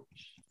Latino vote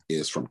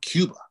is from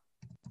Cuba,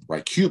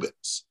 right?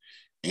 Cubans.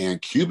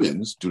 And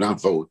Cubans do not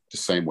vote the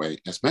same way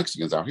as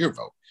Mexicans out here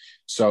vote.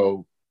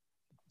 So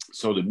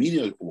the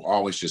media will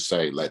always just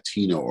say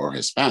Latino or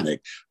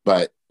Hispanic,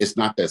 but it's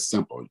not that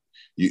simple.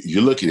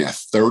 You're looking at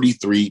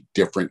 33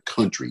 different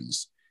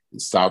countries in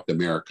South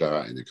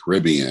America and the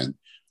Caribbean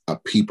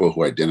of people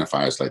who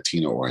identify as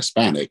Latino or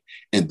Hispanic,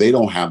 and they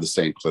don't have the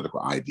same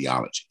political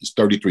ideology. It's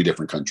 33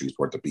 different countries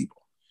worth of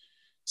people.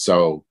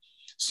 So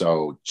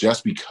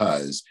just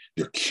because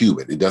they're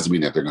Cuban, it doesn't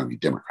mean that they're going to be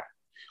Democrat.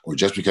 Or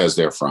just because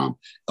they're from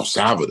El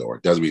Salvador,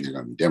 it doesn't mean they're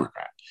going to be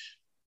Democrat.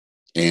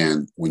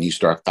 And when you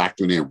start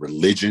factoring in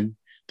religion,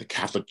 the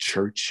Catholic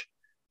Church,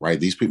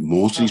 right?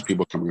 Most of these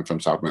people coming from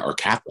South America are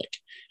Catholic.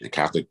 And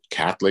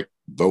Catholic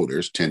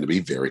voters tend to be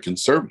very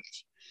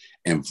conservative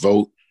and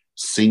vote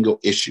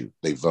single issue.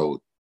 They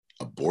vote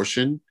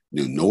abortion,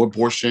 no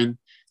abortion,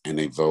 and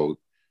they vote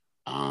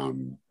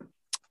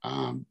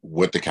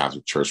what the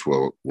Catholic Church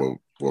will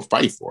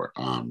fight for.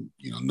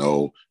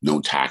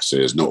 No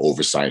taxes, no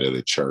oversight of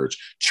the church.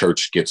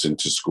 Church gets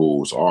into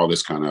schools, all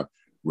this kind of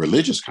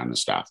religious kind of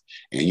stuff.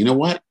 And you know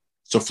what?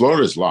 So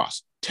Florida is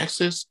lost.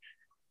 Texas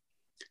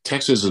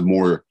is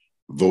more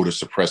voter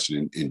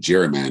suppression and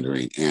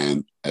gerrymandering.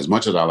 And as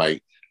much as I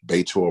like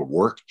Beto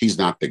work, he's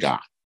not the guy.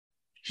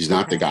 He's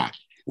not the guy.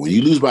 When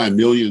you lose by 1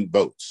 million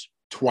votes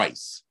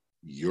twice,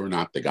 you're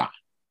not the guy,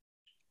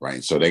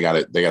 right? So they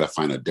gotta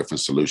find a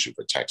different solution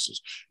for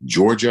Texas.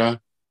 Georgia.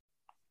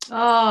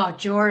 Oh,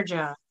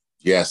 Georgia.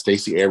 Yeah,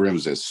 Stacey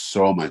Abrams is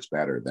so much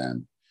better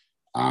than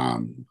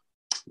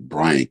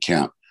Brian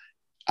Kemp,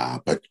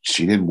 but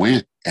she didn't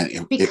win,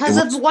 and because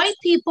of white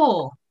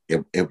people.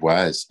 It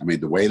was. I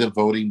mean, the way the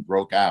voting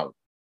broke out,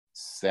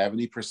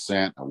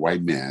 70% of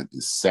white men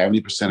and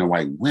 70% of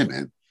white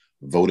women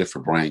voted for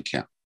Brian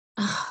Kemp.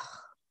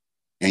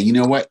 And you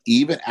know what?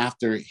 Even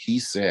after he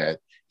said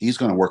he's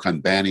going to work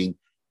on banning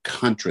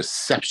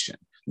contraception,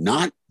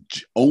 not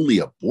only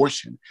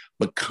abortion,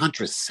 but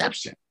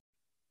contraception.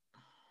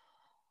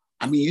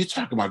 I mean, you're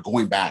talking about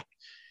going back,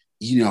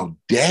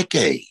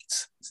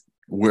 decades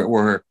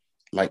where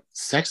like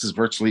sex is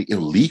virtually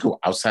illegal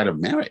outside of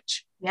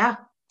marriage. Yeah.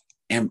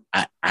 And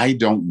I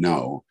don't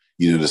know,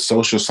 the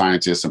social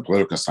scientists and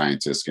political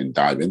scientists can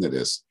dive into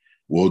this.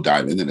 We'll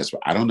dive into this,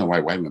 but I don't know why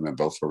white women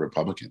vote for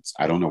Republicans.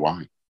 I don't know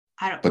why.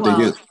 They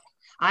do.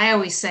 I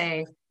always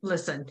say,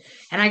 listen,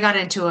 and I got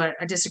into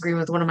a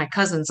disagreement with one of my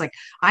cousins. Like,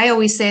 I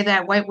always say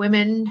that white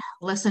women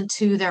listen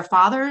to their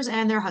fathers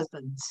and their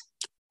husbands.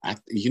 I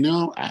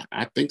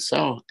think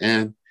so.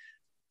 And,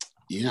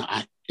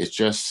 it's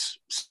just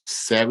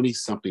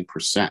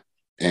 70-something%.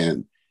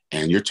 And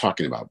you're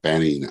talking about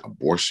banning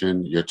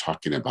abortion. You're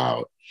talking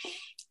about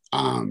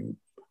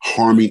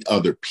harming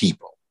other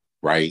people,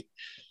 right?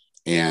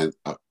 And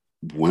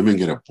women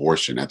get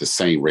abortion at the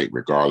same rate,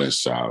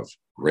 regardless of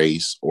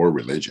race or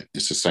religion.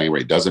 It's the same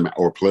rate. Doesn't matter,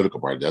 or political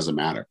party, doesn't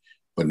matter.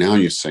 But now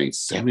you're saying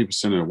 70%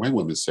 of the white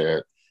women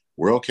said,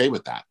 we're okay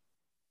with that.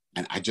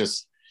 And I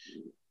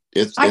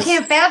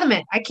can't fathom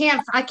it. I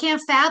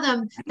can't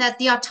fathom that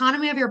the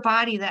autonomy of your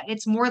body, that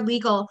it's more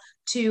legal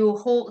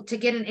to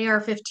get an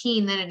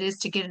AR-15 than it is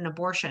to get an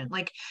abortion.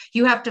 Like,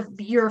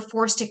 you're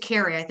forced to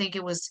carry. I think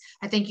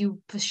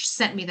you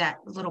sent me that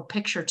little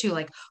picture too,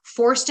 like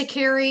forced to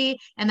carry,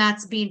 and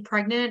that's being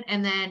pregnant,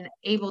 and then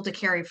able to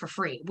carry for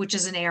free, which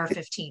is an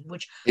AR-15,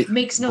 which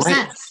makes no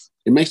sense.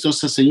 It makes no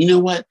sense. And you know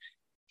what?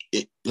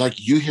 Like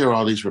you hear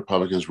all these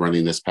Republicans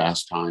running this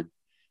past time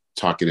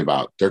talking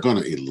about they're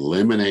going to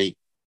eliminate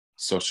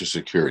Social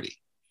Security.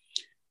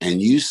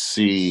 And you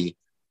see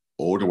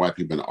older white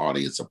people in the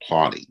audience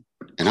applauding.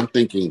 And I'm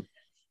thinking,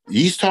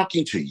 he's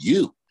talking to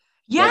you.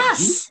 Yes. Like,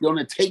 he's going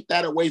to take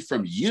that away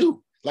from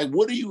you. Like,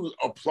 what are you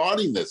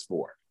applauding this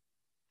for?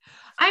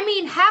 I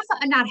mean,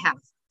 not half,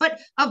 but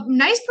a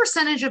nice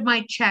percentage of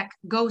my check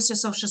goes to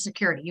Social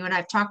Security. You and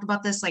I've talked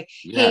about this, like,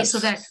 Yes.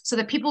 hey, so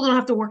that people don't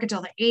have to work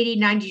until they're 80,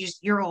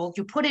 90-year-old.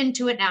 You put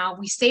into it now.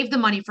 We save the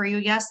money for you.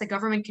 Yes, the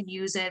government can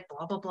use it,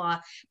 blah, blah, blah.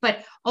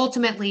 But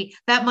ultimately,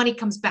 that money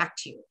comes back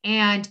to you.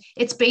 And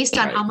it's based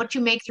on how much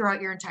you make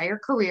throughout your entire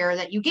career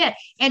that you get.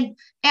 And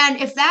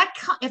if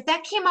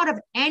that came out of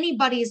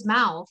anybody's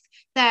mouth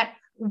that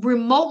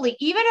remotely,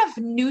 even if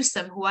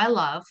Newsom, who I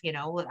love,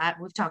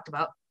 we've talked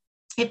about,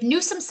 if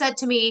Newsom said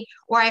to me,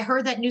 or I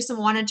heard that Newsom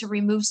wanted to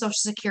remove Social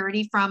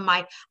Security from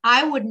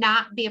I would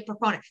not be a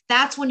proponent.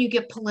 That's when you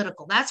get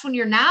political. That's when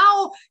you're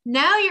now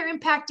you're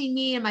impacting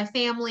me and my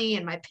family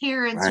and my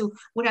parents who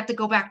would have to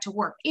go back to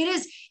work. It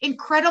is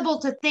incredible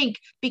to think,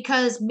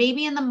 because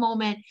maybe in the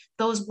moment,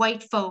 those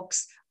white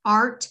folks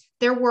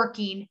they're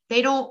working.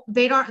 They're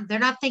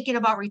not thinking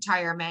about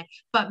retirement,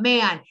 but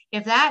man,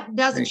 if that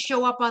doesn't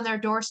show up on their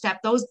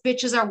doorstep, those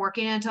bitches are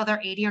working until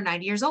they're 80 or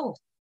 90 years old.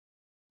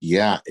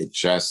 Yeah, it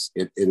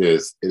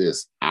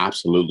is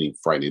absolutely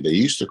frightening. They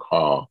used to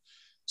call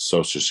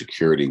Social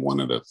Security one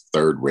of the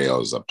third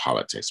rails of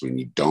politics. When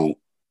you don't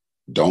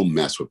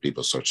mess with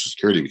people's Social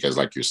Security, because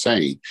like you're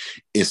saying,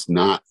 it's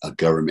not a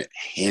government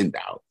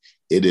handout.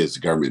 It is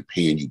government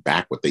paying you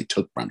back what they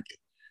took from you.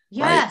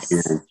 Yes.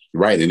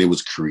 Right. And it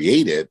was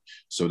created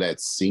so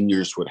that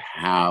seniors would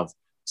have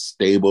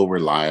stable,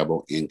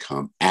 reliable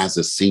income as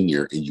a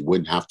senior, and you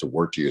wouldn't have to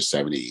work till you're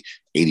 70,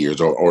 80 years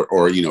old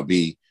or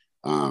be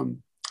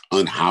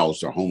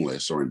unhoused or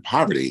homeless or in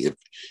poverty. If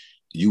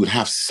you would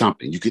have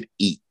something, you could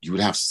eat, you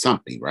would have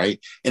something, right?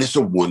 And it's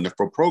a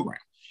wonderful program.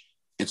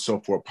 And so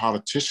for a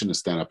politician to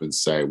stand up and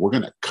say, we're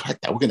going to cut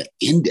that, we're going to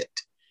end it.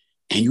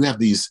 And you have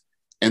these,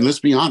 and let's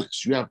be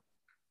honest, you have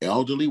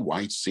elderly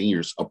white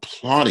seniors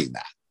applauding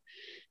that.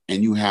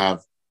 And you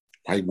have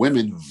white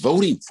women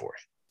voting for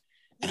it.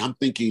 And I'm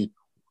thinking,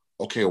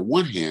 okay, on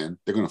one hand,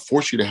 they're going to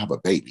force you to have a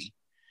baby.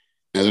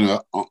 And then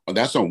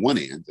that's on one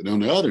end. And on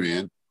the other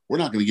end, we're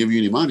not going to give you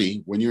any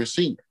money when you're a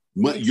senior.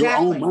 Exactly.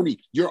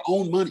 Your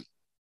own money.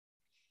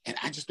 And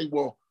I just think,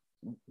 well,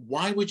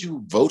 why would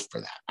you vote for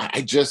that? I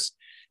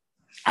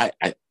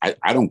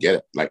don't get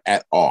it, like,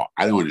 at all.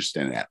 I don't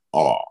understand it at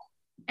all.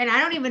 And I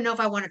don't even know if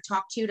I want to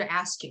talk to you to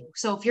ask you.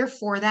 So if you're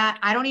for that,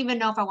 I don't even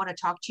know if I want to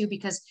talk to you,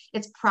 because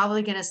it's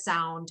probably going to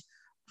sound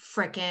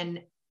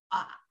freaking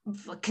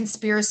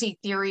conspiracy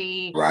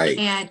theory,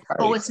 and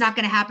it's not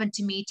going to happen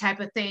to me type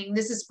of thing.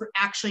 This is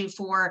actually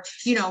for,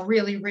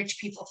 really rich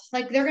people.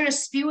 Like, they're going to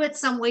spew it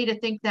some way to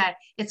think that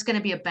it's going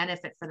to be a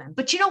benefit for them.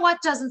 But you know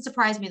what doesn't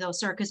surprise me though,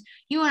 sir? Because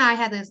you and I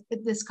had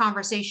this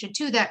conversation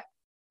too, that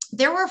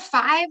there were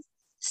 6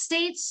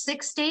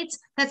 states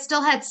that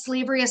still had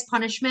slavery as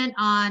punishment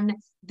on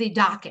the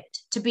docket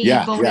to be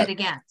voted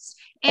against.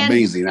 And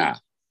amazing.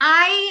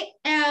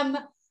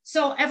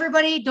 So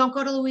everybody, don't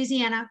go to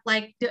Louisiana.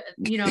 Like,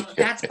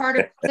 that's part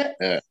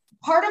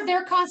of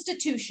their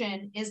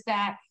constitution, is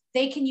that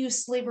they can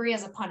use slavery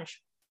as a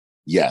punishment.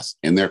 Yes,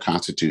 in their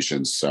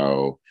constitution.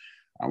 So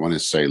I want to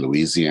say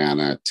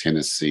Louisiana,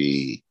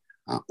 Tennessee,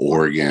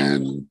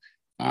 Oregon,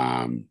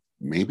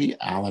 maybe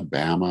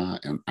Alabama,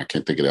 and I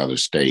can't think of the other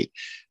state,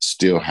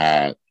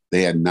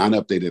 they had not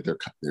updated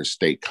their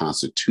state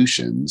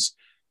constitutions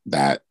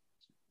that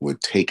would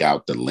take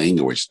out the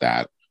language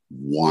that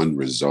one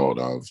result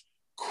of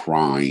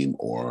crime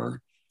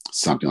or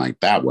something like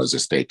that was a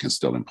state can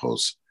still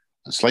impose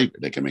a slavery.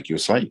 They can make you a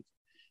slave.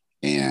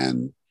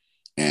 And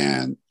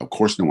of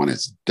course, no one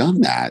has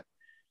done that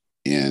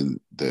in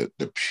the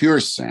pure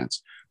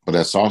sense, but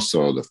that's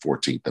also the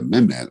 14th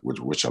Amendment,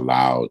 which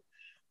allowed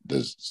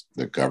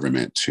the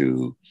government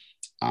to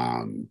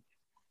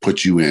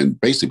put you in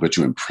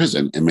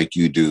prison and make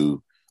you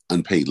do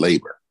unpaid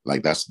labor.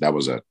 Like that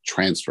was a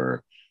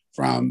transfer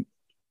from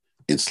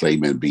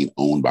enslavement being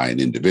owned by an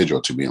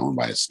individual to being owned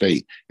by a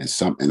state, and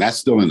that's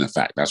still in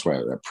effect. That's why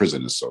the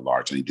prison is so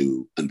large, and they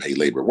do unpaid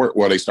labor work.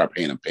 Well, they start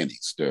paying them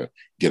pennies to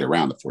get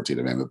around the 14th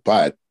Amendment,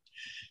 but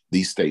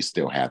these states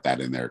still have that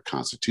in their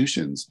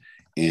constitutions.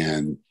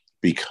 And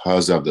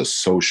because of the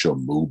social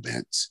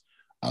movements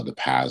of the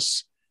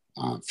past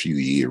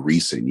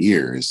recent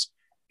years,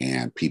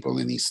 and people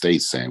in these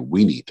states saying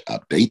we need to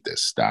update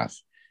this stuff,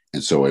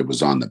 and so it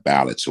was on the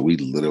ballot. So we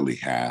literally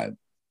had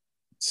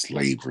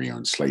slavery or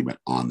enslavement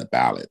on the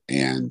ballot,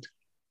 and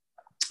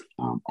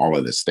all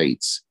of the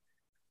states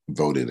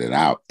voted it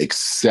out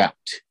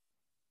except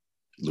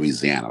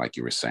Louisiana, like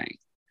you were saying.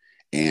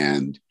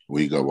 And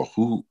we go,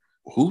 well,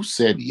 who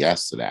said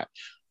yes to that?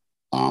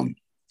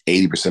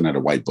 80% of the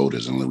white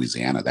voters in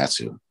Louisiana. That's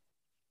who.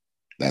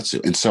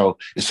 And so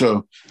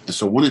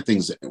one of the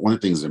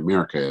things in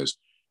America is,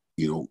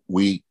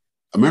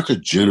 America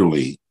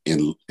generally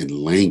in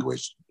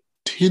language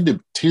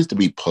tends to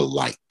be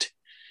polite.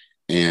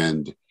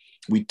 And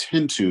we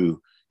tend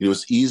to,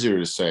 it's easier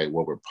to say,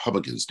 well,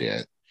 Republicans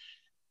did,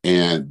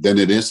 and than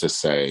it is to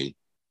say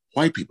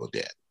white people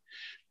did.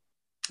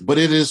 But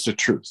it is the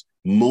truth.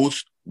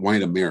 Most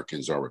white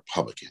Americans are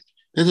Republican.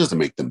 That doesn't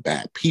make them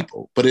bad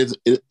people, but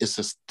it's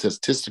a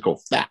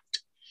statistical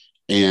fact.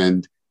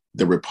 And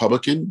the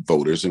Republican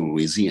voters in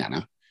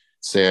Louisiana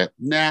said,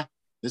 nah,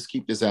 let's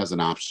keep this as an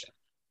option.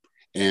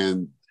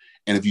 And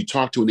if you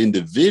talk to an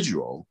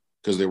individual,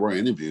 because there were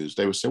interviews,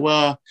 they would say,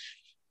 well,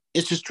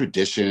 it's just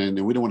tradition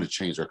and we don't want to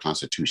change our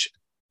constitution.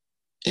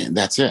 And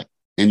that's it.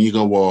 And you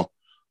go, well,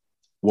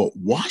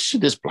 why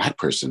should this Black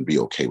person be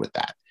okay with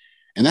that?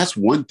 And that's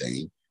one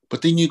thing.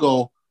 But then you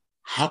go,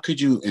 how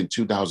could you in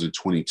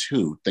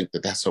 2022 think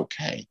that that's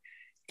okay?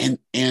 And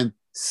it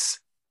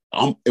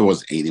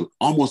was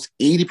almost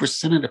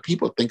 80% of the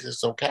people think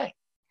it's okay.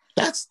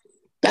 That's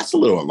a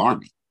little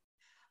alarming.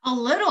 A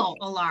little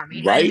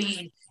alarming. Right? I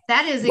mean,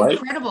 that is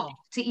incredible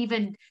to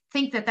even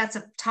think that that's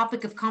a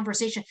topic of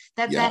conversation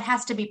that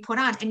has to be put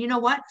on. And you know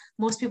what?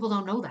 Most people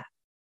don't know that.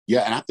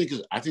 Yeah, and I think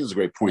it's a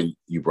great point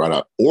you brought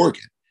up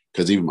Oregon,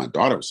 because even my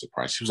daughter was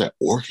surprised. She was like,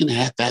 Oregon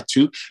had that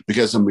too?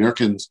 Because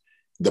Americans,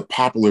 the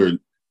popular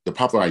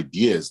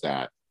idea is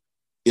that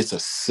it's a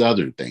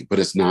Southern thing, but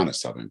it's not a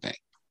Southern thing.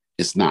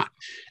 It's not.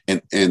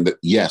 And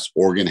yes,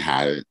 Oregon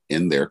had it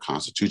in their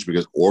constitution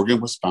because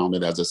Oregon was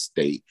founded as a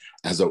state,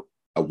 as a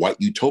white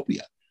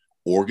utopia.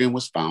 Oregon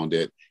was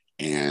founded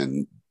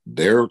and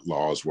their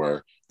laws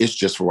were, it's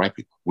just for white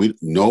people.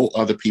 No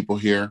other people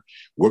here.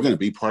 We're going to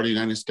be part of the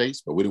United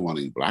States, but we don't want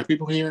any Black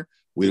people here.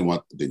 We don't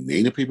want the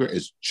Native people.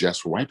 It's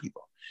just for white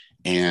people.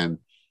 And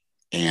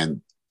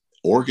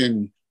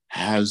Oregon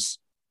is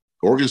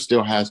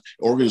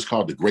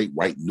called the Great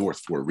White North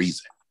for a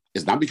reason.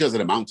 It's not because of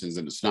the mountains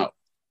and the snow.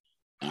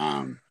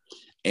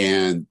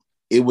 And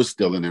it was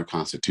still in their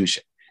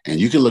constitution. And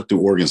you can look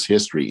through Oregon's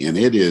history, and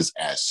it is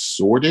as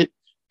sordid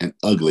and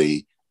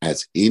ugly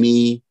as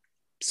any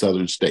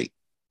Southern state.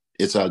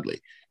 It's ugly.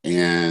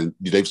 And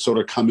they've sort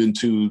of come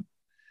into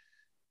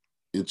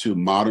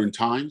modern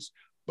times,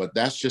 but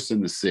that's just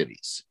in the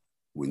cities.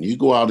 When you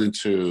go out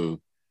into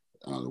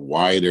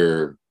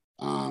wider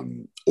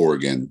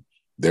Oregon,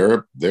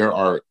 there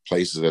are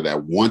places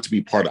that want to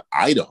be part of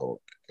Idaho,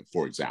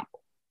 for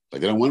example.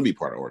 Like they don't want to be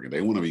part of Oregon.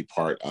 They want to be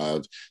part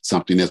of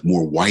something that's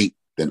more white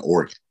than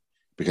Oregon,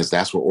 because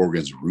that's where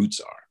Oregon's roots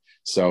are.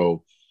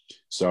 So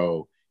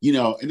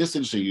in this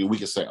industry, we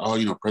could say,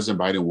 President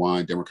Biden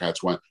won,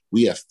 Democrats won.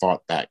 We have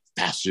fought back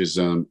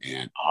fascism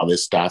and all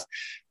this stuff.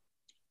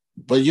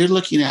 But you're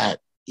looking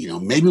at,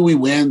 maybe we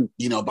win,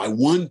 by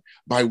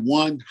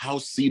one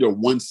House seat or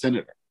one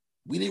senator.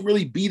 We didn't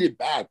really beat it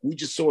back. We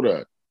just sort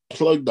of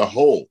plugged the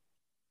hole,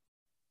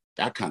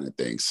 that kind of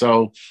thing.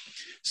 So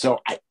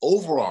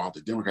overall,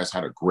 the Democrats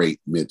had a great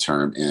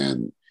midterm.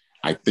 And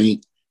I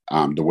think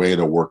the way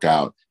it'll work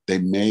out, they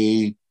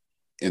may,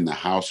 in the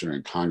House or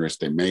in Congress,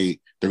 they're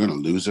going to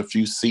lose a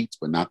few seats,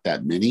 but not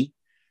that many.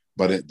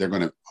 But they're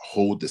going to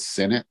hold the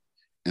Senate.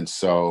 And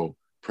so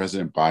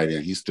President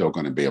Biden, he's still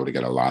going to be able to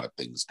get a lot of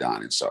things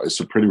done. And so it's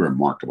a pretty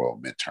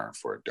remarkable midterm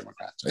for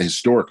Democrats, a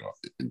historical,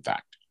 in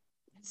fact.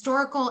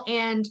 Historical.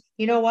 And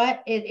you know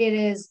what? It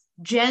is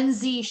Gen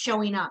Z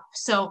showing up.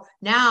 So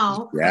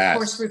now, of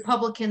course,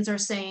 Republicans are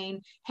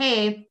saying,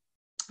 hey,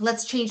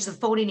 let's change the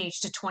voting age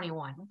to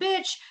 21.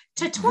 Bitch,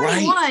 to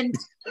 21. Right.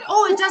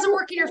 Oh, it doesn't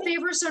work in your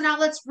favor. So now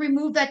let's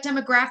remove that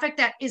demographic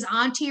that is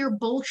onto your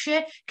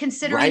bullshit,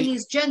 considering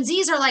these Gen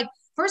Zs are like,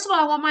 first of all,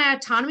 I want my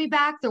autonomy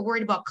back. They're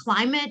worried about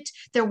climate.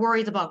 They're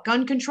worried about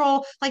gun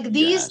control. Like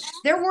these,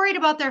 they're worried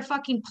about their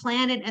fucking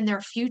planet and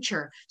their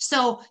future.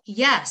 So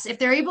yes, if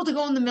they're able to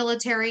go in the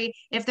military,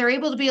 if they're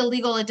able to be a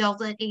legal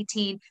adult at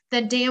 18,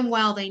 then damn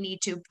well they need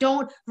to.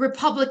 Don't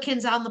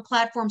Republicans on the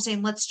platform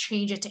saying, let's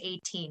change it to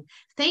 18.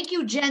 Thank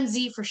you, Gen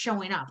Z, for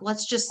showing up.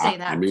 Let's just say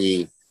that. I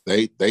mean,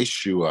 they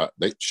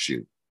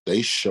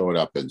showed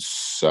up in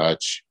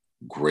such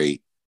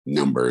great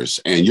numbers.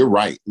 And you're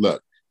right.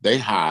 Look, they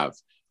have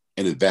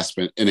an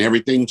investment in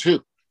everything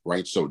too,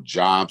 right? So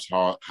jobs,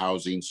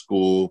 housing,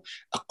 school,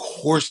 of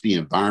course, the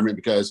environment,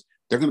 because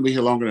they're going to be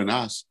here longer than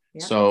us.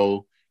 Yeah.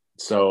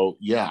 So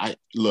yeah,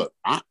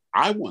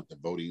 I want the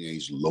voting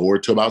age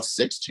lowered to about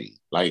 16.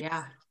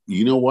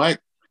 You know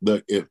what?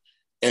 Look, if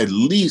at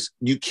least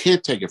you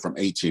can't take it from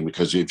 18,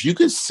 because if you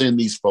could send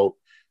these folk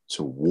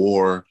to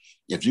war,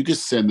 if you could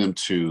send them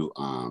to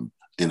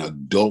an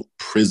adult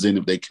prison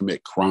if they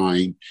commit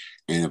crime,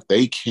 and if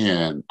they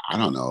can, I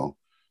don't know,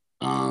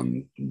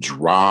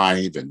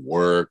 drive and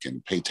work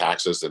and pay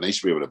taxes, then they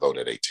should be able to vote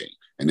at 18.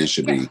 And it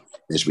should be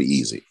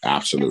easy.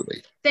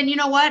 Absolutely. Then you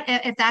know what?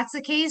 If that's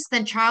the case,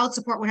 then child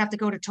support would have to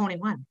go to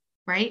 21,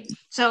 right?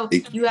 So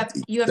you have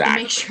to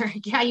make sure,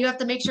 you have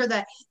to make sure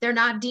that they're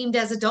not deemed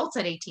as adults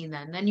at 18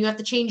 then you have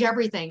to change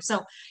everything.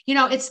 So,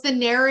 it's the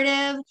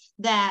narrative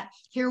that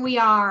here we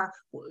are,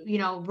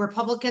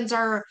 Republicans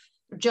are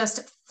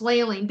just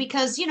flailing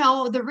because, you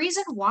know, the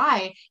reason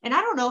why, and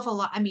I don't know if a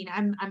lot, I mean,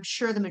 I'm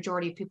sure the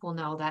majority of people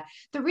know that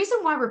the reason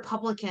why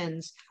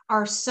Republicans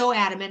are so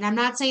adamant, I'm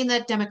not saying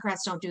that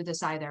Democrats don't do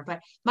this either,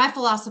 but my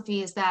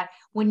philosophy is that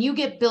when you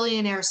get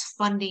billionaires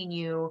funding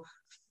you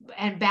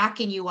and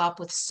backing you up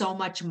with so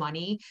much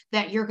money,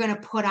 that you're going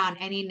to put on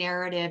any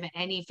narrative and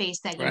any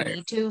face that you Right.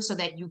 need to, so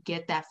that you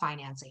get that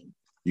financing.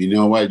 You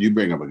know what? You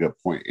bring up a good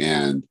point.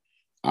 And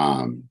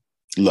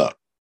look,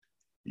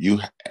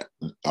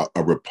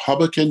 a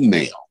Republican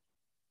male,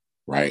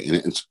 right?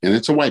 And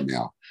it's a white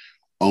male,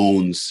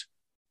 owns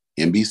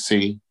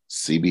NBC,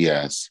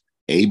 CBS,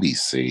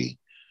 ABC,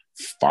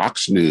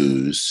 Fox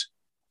News,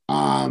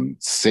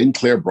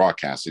 Sinclair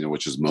Broadcasting,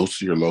 which is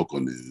most of your local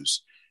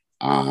news.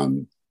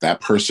 That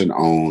person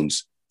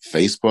owns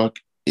Facebook,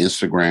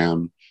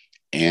 Instagram,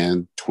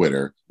 and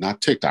Twitter,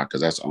 not TikTok,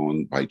 because that's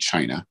owned by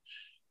China.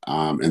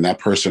 And that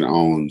person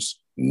owns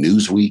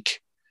Newsweek.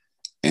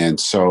 And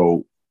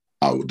so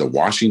the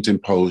Washington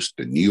Post,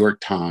 the New York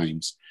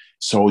Times.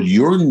 So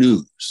your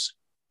news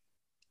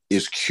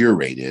is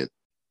curated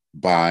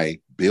by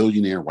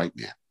billionaire white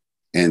men.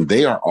 And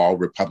they are all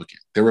Republican.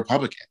 They're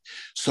Republican.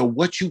 So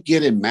what you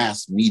get in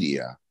mass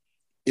media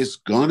is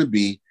going to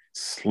be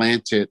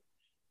slanted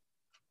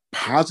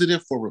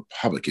positive for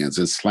Republicans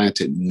and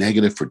slanted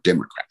negative for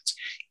Democrats,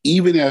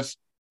 even if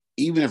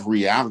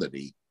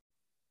reality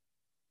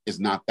is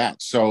not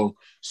that. So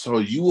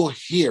you will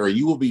hear,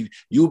 you will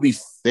be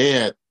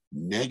fed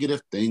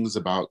negative things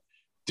about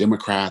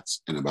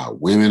Democrats and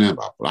about women and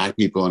about Black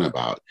people and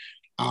about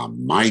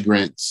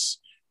migrants.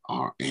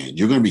 And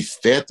you're going to be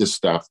fed this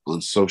stuff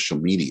on social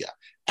media.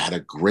 At a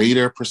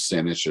greater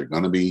percentage, you're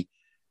going to be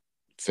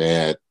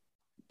fed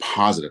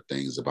positive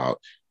things about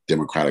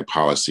Democratic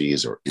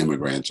policies or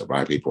immigrants or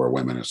Black people or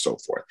women and so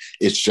forth.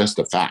 It's just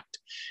a fact.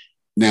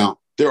 Now,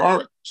 there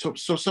are, so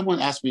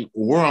someone asked me,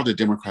 where are the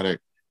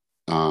Democratic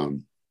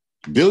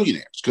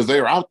billionaires? Because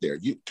they're out there.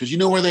 Because you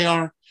know where they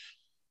are?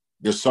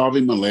 They're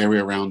solving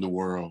malaria around the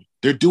world.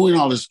 They're doing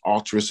all this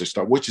altruistic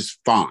stuff, which is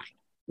fine,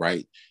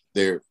 right?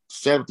 They're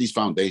set up these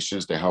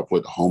foundations to help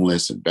with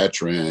homeless and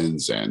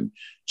veterans and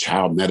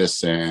child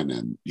medicine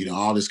and, you know,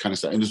 all this kind of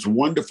stuff. And it's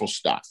wonderful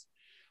stuff.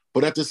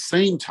 But at the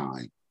same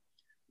time,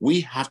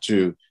 we have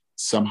to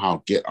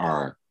somehow get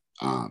our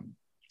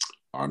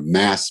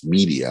mass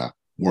media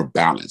more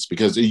balanced,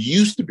 because it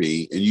used to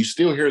be, and you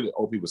still hear the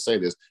old people say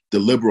this, the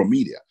liberal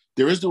media.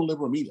 There is no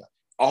liberal media.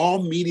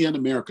 All media in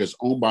America is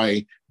owned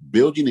by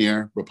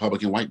billionaire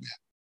Republican white men.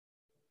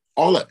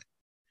 All of it.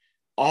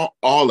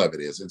 All of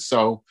it is. And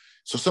so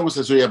someone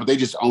says, well, yeah, but they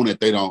just own it.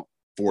 They don't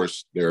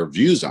force their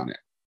views on it.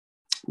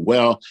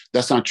 Well,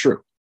 that's not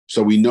true.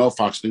 So we know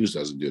Fox News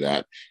doesn't do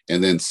that.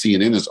 And then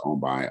CNN is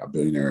owned by a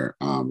billionaire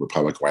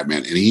Republican white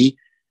man. And he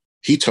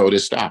told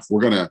his staff,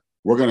 we're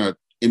gonna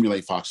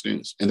emulate Fox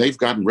News. And they've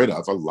gotten rid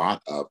of a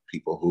lot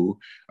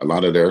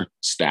of their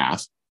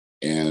staff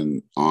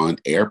and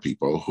on-air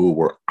people who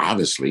were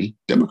obviously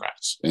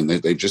Democrats. And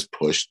they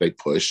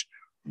push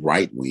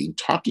right-wing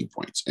talking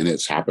points. And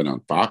it's happened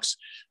on Fox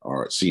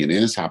or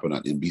CNN, it's happened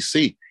on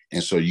NBC.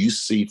 And so you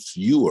see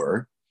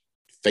fewer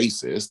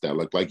faces that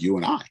look like you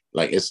and I.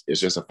 Like it's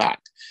just a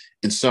fact.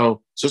 And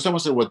so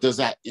someone said, well, does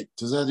that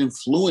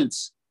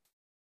influence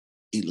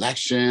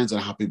elections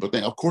and how people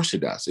think? Of course it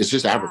does. It's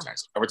just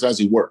advertising.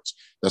 Advertising works.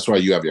 That's why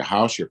you have your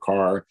house, your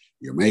car,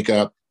 your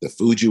makeup, the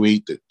food you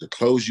eat, the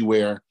clothes you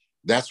wear.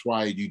 That's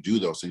why you do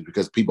those things,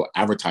 because people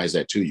advertise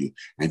that to you.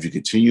 And if you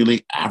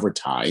continually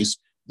advertise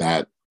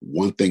that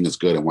one thing is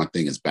good and one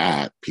thing is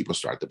bad, people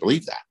start to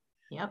believe that.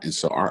 Yep. And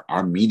so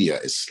our media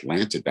is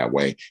slanted that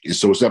way. And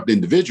so it's up to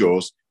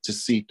individuals to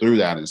see through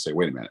that and say,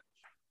 wait a minute,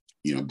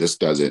 you know, it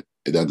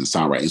doesn't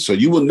sound right. And so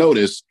you will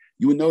notice,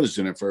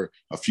 Jennifer,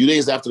 a few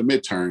days after the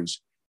midterms,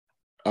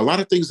 a lot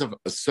of things have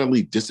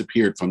suddenly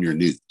disappeared from your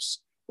news,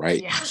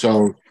 right? Yeah.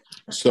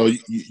 So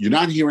you're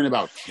not hearing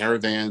about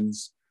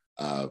caravans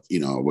of, you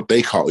know, what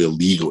they call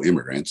illegal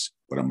immigrants.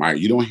 But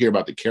you don't hear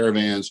about the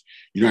caravans.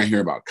 You're not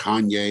hearing about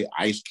Kanye,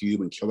 Ice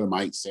Cube, and Killer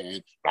Mike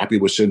saying Black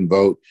people shouldn't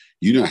vote.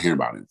 You're not hearing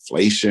about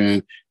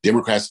inflation,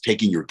 Democrats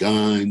taking your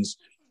guns.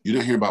 You're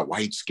not hearing about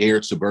white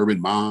scared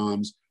suburban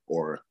moms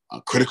or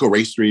critical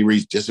race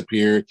theories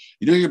disappeared.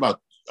 You don't hear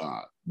about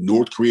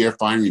North Korea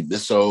firing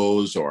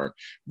missiles or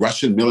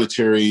Russian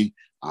military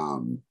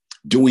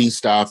doing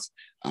stuff.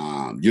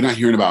 You're not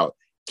hearing about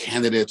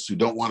candidates who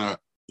don't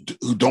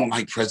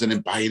like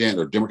President Biden,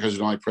 or Democrats who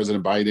don't like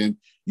President Biden.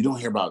 You don't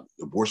hear about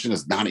abortion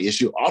as not an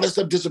issue. All that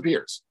stuff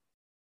disappears,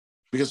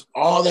 because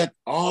all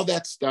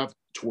that stuff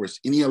towards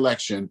any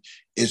election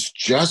is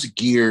just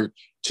geared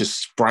to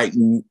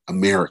frighten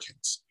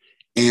Americans.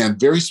 And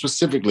very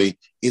specifically,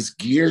 is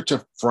geared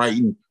to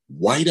frighten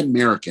white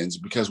Americans,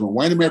 because when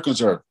white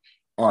Americans are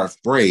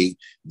afraid,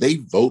 they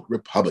vote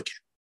Republican.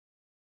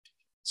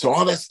 So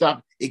all that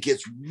stuff, it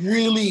gets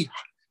really,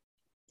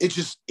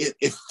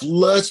 it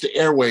floods the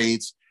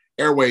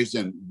airwaves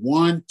in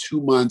 1-2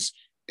 months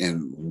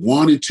and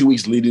 1 and 2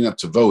 weeks leading up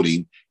to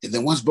voting. And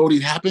then once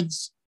voting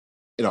happens,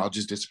 it all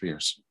just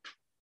disappears.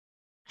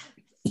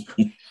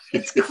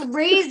 It's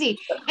crazy.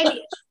 And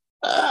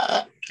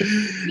You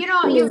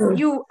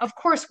of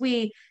course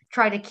we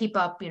try to keep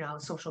up,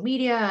 social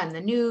media and the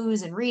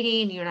news and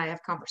reading. You and I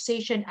have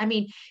conversation. I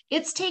mean,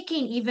 it's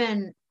taking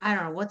even, I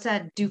don't know, what's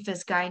that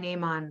doofus guy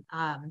name on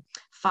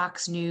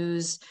Fox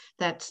News?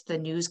 That's the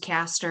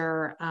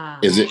newscaster.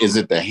 Is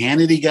it the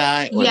Hannity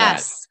guy or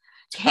yes,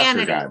 that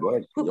Tucker guy?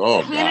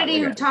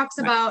 Hannity, who talks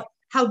about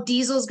how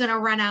diesel's going to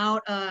run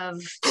out of,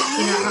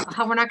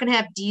 how we're not going to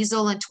have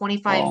diesel in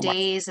 25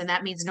 days. And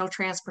that means no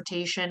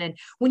transportation. And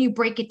when you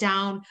break it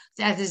down,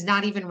 that is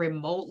not even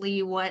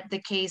remotely what the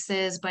case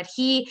is. But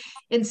he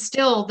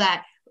instilled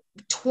that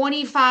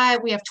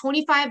we have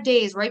 25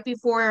 days right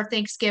before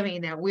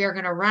Thanksgiving that we are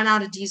going to run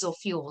out of diesel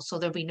fuel. So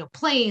there'll be no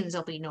planes,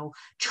 there'll be no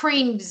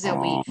trains. I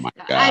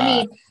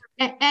mean,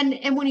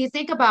 and when you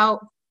think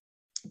about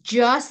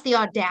just the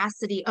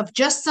audacity of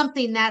just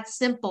something that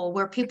simple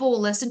where people will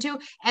listen to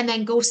and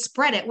then go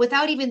spread it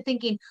without even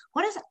thinking,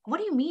 what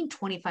do you mean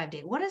 25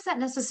 days? What does that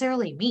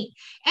necessarily mean?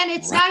 And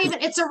it's not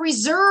even, it's a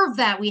reserve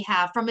that we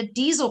have from a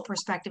diesel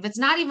perspective. It's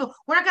not even,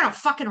 we're not going to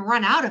fucking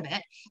run out of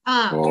it.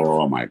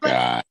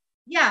 God.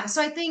 Yeah.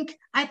 So I think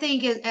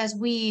as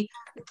we,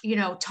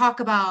 talk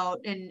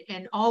about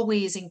and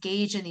always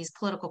engage in these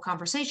political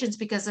conversations,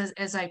 because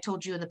as I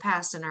told you in the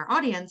past in our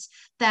audience,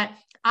 that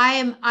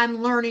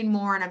I'm learning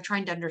more and I'm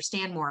trying to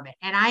understand more of it.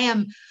 And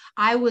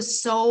I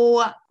was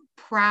so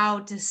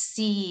proud to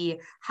see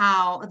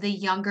how the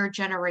younger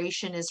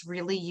generation is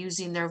really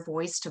using their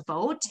voice to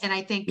vote. And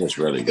I think it's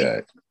really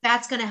good.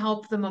 That's going to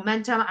help the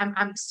momentum.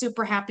 I'm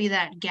super happy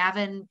that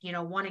Gavin,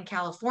 won in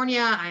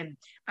California.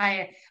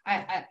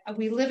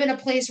 We live in a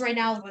place right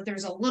now where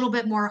there's a little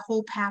bit more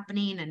hope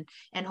happening,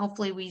 and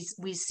hopefully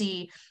we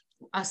see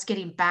us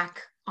getting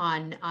back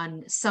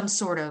on some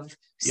sort of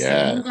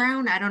singing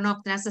ground. I don't know if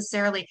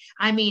necessarily,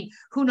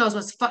 who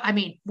knows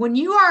when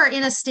you are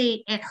in a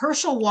state at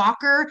Herschel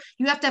Walker,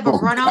 you have to have a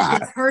runoff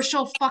with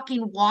Herschel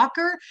fucking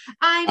Walker.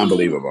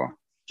 Unbelievable.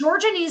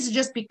 Georgia needs to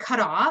just be cut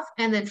off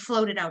and then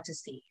floated out to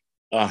sea.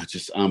 Oh,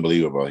 just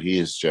unbelievable. He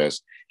is,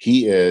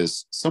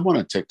 someone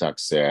on TikTok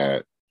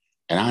said,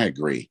 and I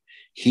agree,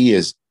 he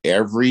is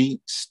every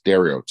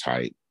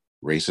stereotype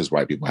racist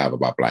white people have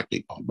about black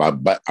people,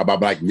 about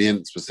black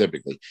men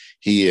specifically.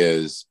 He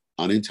is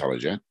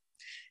unintelligent.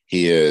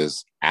 He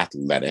is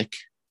athletic,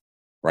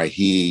 right?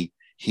 He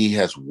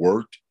has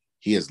worked.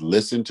 He has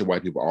listened to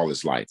white people all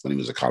his life. When he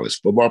was a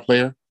college football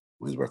player,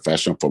 when he was a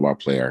professional football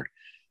player,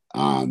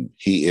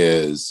 he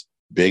is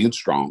big and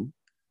strong,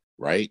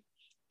 right?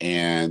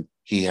 And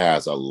he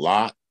has a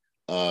lot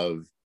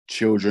of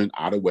children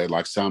out of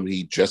wedlock. Some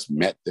he just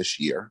met this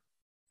year,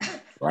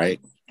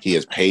 right? He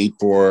has paid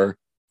for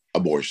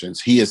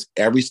abortions. He is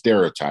every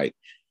stereotype.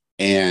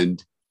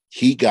 And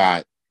he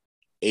got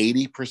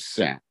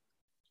 80%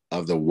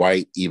 of the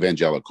white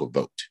evangelical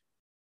vote.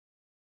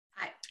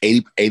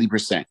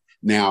 80%.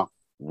 Now,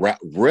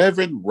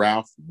 Reverend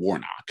Ralph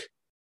Warnock,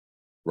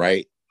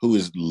 right, who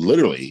is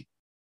literally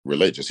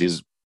religious,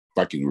 he's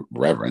fucking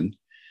reverend,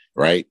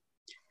 right?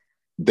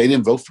 They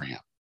didn't vote for him.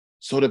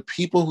 So the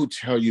people who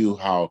tell you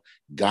how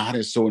God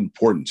is so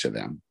important to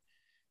them,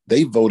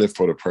 they voted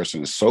for the person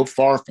who's so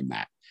far from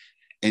that.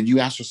 And you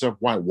ask yourself,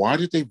 why? Why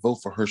did they vote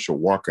for Herschel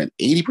Walker, an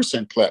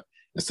 80% clip,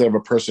 instead of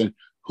a person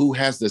who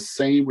has the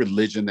same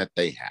religion that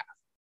they have?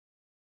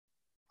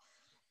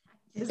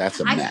 That's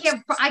a mess.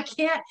 I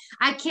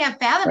can't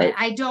fathom right? it.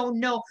 I don't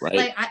know. Right?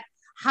 Like,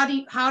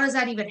 how does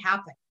that even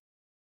happen?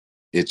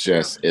 It's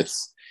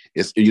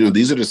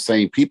these are the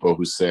same people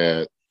who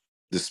said,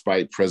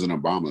 despite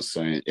President Obama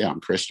saying, yeah,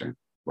 I'm Christian,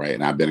 right?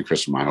 And I've been a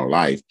Christian my whole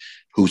life,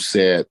 who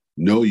said,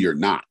 no, you're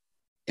not.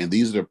 And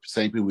these are the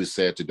same people who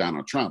said to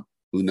Donald Trump,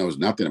 who knows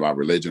nothing about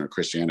religion or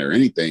Christianity or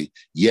anything,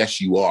 yes,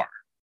 you are.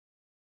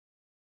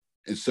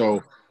 And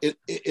so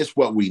it's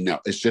what we know.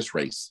 It's just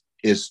race.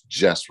 It's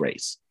just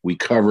race. We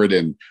cover it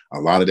in a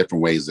lot of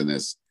different ways in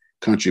this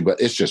country,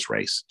 but it's just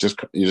race.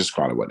 You just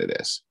call it what it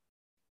is.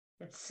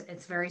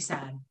 It's very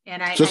sad.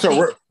 And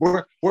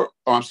we're oh,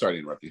 I'm sorry to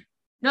interrupt you.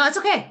 No, it's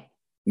okay.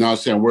 No, I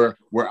was saying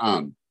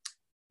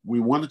we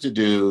wanted to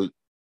do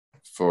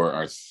for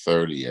our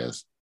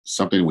 30th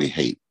something we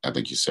hate, I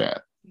think you said.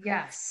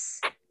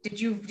 Yes.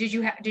 Did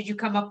you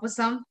come up with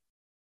some?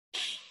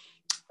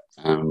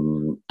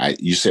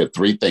 You said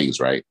 3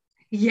 things, right?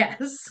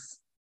 Yes.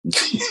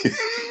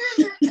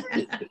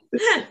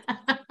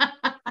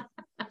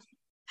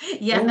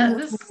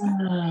 Yes.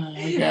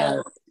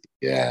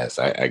 Yes,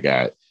 I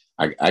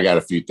got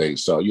a few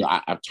things. So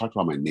I've talked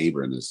about my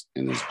neighbor and this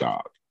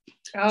dog.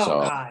 Oh,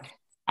 so God.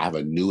 I have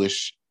a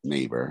newish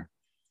neighbor,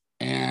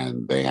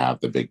 and they have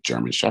the big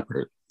German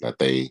Shepherd that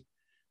they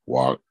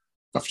walk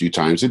a few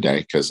times a day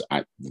because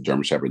the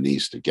German Shepherd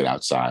needs to get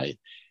outside,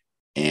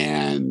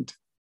 and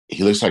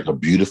he looks like a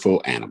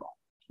beautiful animal,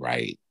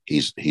 right?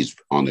 He's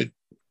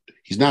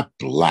not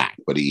black,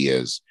 but he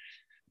is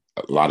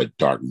a lot of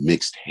dark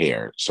mixed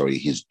hair, so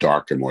he's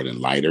darker more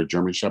than lighter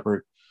German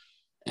Shepherd,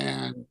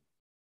 and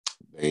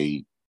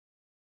they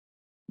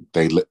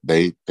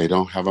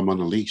don't have him on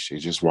a leash. They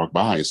just walk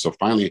by. So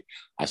finally,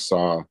 I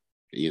saw,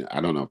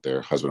 I don't know if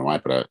they're husband and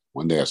wife, but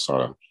one day I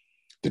saw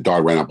the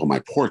dog ran up on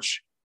my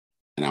porch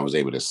and I was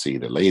able to see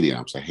the lady. And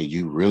I was like, hey,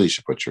 you really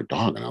should put your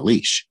dog on a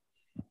leash.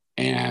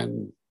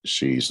 And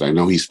she's like,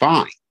 no, he's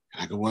fine.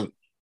 And I go, well,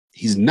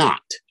 he's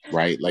not,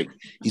 right? Like,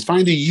 he's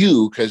fine to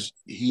you because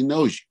he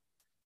knows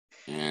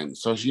you. And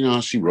so,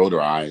 she rolled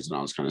her eyes and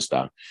all this kind of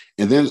stuff.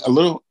 And then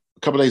a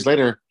couple of days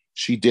later,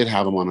 she did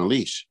have him on a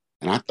leash.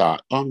 And I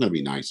thought, I'm going to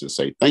be nice and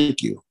say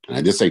thank you. And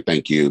I did say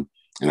thank you.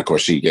 And of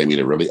course, she gave me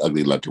the really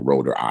ugly look and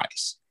rolled her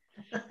eyes.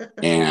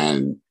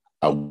 And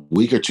a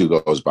week or two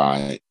goes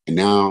by, and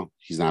now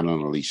he's not on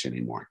a leash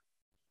anymore.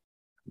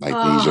 Like,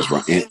 he's just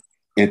running.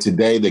 And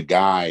today, the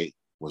guy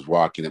was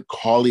walking him,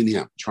 calling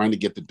him, trying to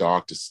get the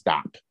dog to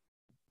stop,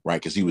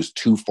 right? Because he was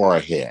too far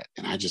ahead.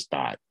 And I just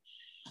thought,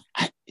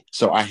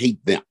 so I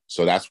hate them.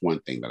 So that's one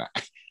thing that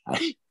I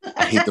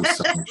hate them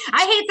so much.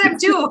 I hate them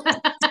too.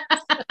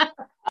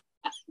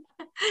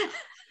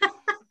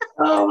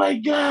 Oh my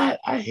God.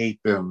 I hate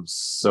them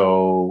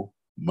so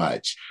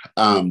much.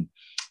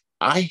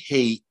 I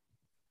hate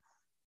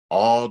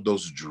all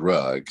those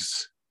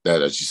drugs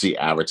that you see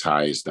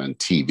advertised on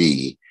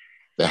TV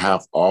that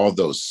have all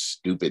those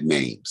stupid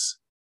names.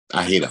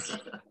 I hate them.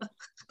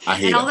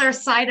 And all their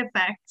side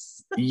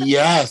effects.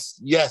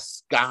 Yes.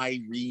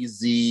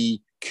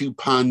 Skyrizi,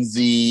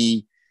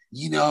 Kupanzi,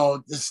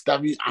 this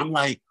stuff. I'm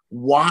like,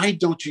 why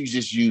don't you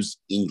just use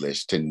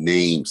English to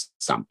name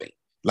something?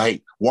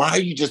 Like, why are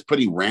you just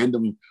putting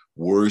random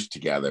words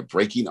together,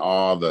 breaking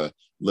all the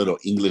little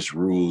English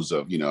rules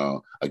of,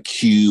 a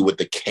Q with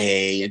the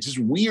K and just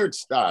weird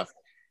stuff?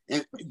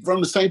 And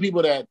from the same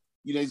people that,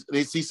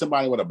 they see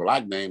somebody with a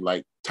Black name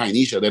like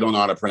Tynesha, they don't know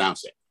how to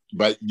pronounce it.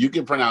 But you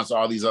can pronounce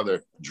all these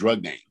other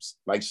drug names.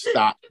 Like,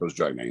 stop those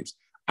drug names.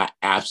 I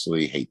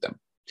absolutely hate them.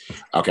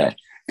 Okay.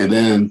 And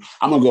then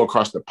I'm going to go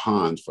across the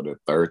pond for the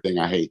third thing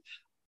I hate.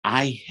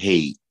 I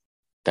hate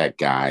that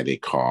guy they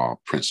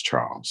call Prince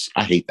Charles.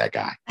 I hate that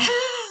guy.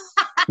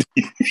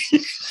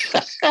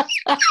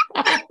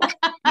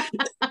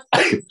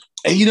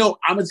 And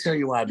I'm going to tell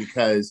you why,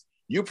 because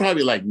you're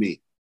probably like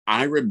me.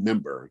 I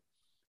remember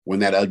when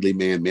that ugly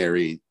man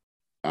married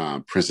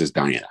Princess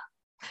Diana,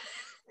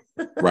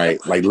 right?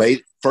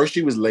 Like, first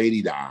she was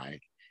Lady Di,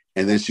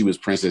 and then she was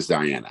Princess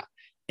Diana.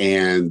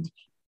 And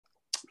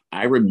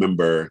I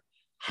remember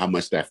how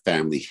much that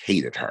family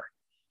hated her,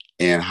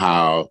 and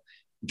how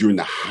during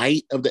the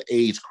height of the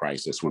AIDS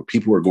crisis, when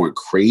people were going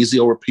crazy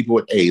over people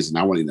with AIDS and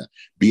not wanting to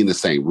be in the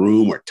same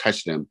room or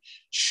touch them,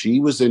 she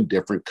was in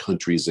different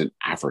countries in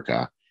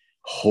Africa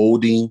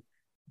holding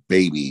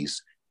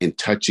babies and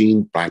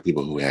touching Black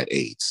people who had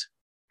AIDS.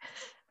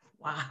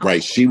 Wow.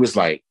 Right. She was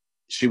like,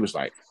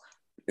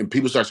 and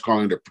people started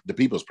calling her the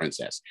people's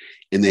princess,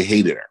 and they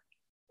hated her.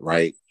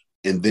 Right.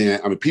 And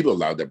then, people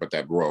loved her, but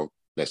that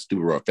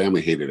stupid royal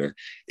family hated her.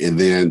 And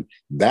then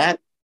that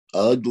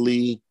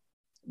ugly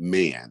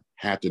man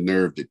had the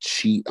nerve to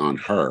cheat on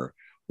her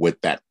with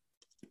that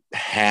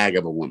hag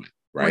of a woman,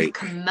 right? With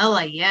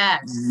Camilla,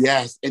 yes.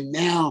 Yes. And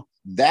now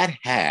that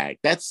hag,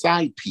 that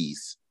side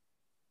piece,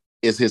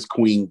 is his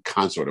queen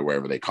consort or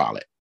whatever they call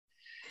it.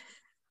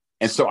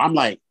 And so I'm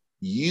like,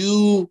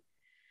 you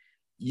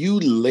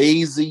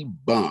lazy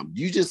bum.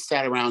 You just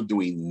sat around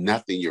doing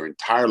nothing your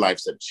entire life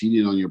except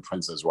cheating on your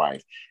princess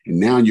wife. And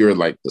now you're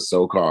like the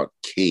so-called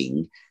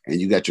king, and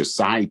you got your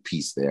side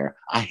piece there.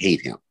 I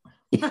hate him.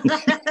 those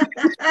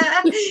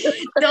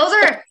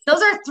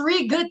are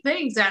three good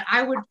things that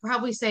I would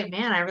probably say,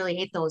 man, I really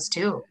hate those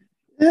too.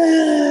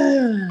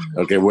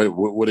 Okay,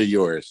 what are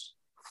yours?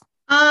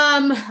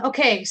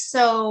 Okay,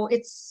 so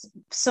it's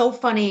so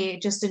funny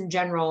just in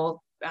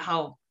general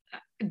how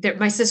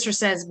my sister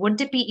says, wouldn't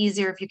it be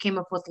easier if you came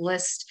up with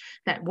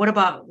what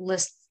about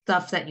list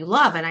stuff that you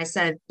love? And I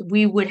said,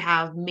 we would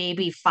have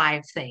maybe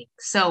 5 things.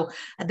 So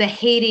the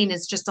hating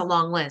is just a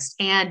long list.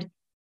 And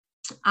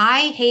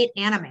I hate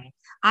anime.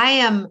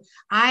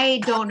 I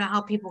don't know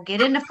how people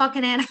get into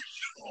fucking anime.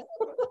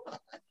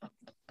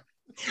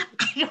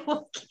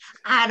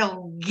 I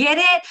don't get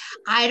it.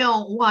 I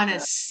don't want to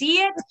see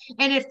it.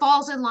 And it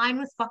falls in line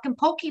with fucking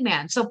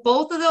Pokemon. So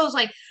both of those,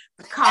 like,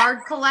 card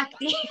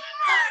collecting.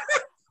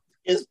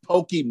 It's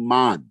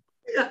Pokemon.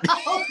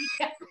 Oh,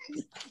 yeah.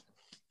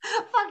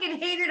 Fucking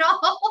hate it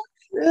all.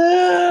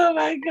 Oh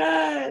my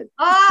God.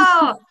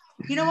 Oh,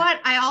 you know what?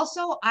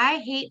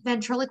 I hate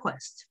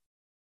ventriloquists.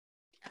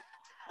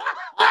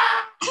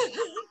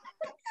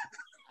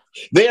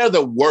 They are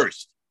the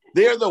worst.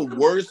 They are the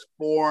worst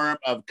form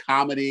of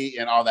comedy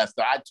and all that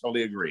stuff. I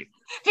totally agree.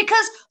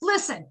 Because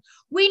listen,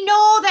 we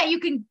know that you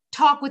can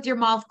talk with your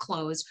mouth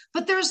closed,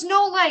 but there's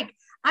no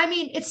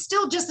it's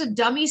still just a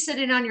dummy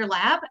sitting on your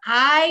lap.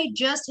 I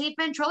just hate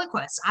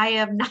ventriloquists.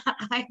 I'm not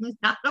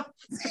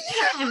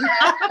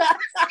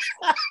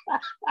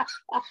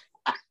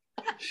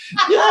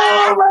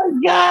Oh my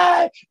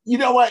God. You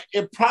know what?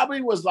 It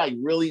probably was like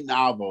really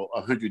novel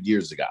 100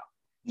 years ago.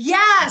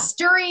 Yes,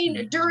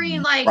 during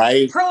like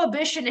right?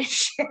 Prohibition and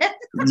shit.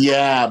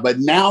 Yeah, but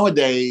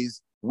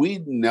nowadays we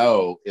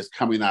know it's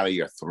coming out of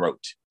your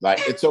throat. Like,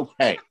 it's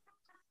okay.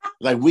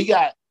 Like, we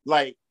got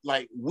like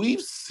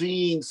we've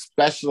seen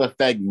special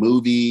effect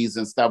movies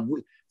and stuff.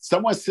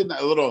 someone's sitting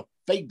a little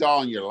fake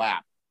doll in your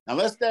lap.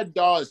 Unless that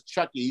doll is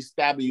Chucky, he's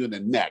stabbing you in the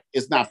neck.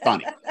 It's not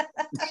funny.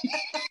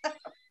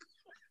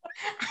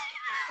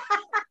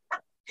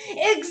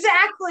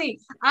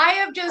 Exactly.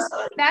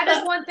 That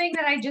is one thing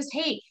that I just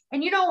hate.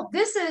 And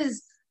this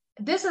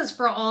is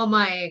for all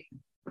my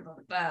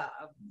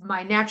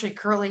my naturally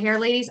curly hair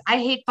ladies. I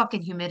hate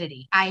fucking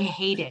humidity. I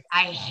hate it.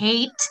 I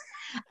hate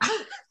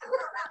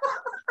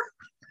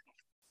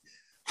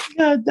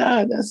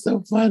God, that's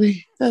so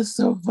funny. That's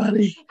so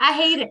funny. I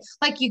hate it.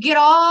 Like you get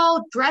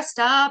all dressed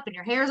up and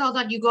your hair's all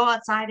done. You go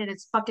outside and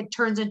it's fucking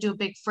turns into a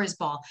big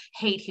frisball.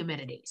 Hate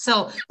humidity.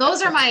 So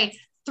those are my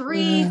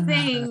 3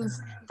 things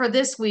for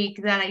this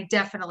week that I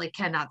definitely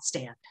cannot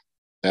stand.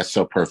 That's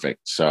so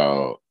perfect.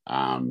 So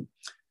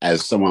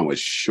as someone with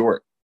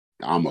short,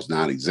 almost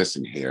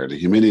non-existent hair, the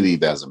humidity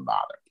doesn't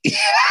bother.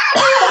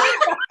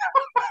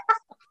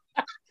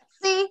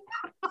 See?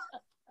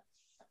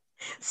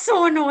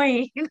 So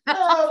annoying.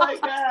 Oh my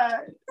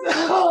God.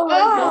 Oh my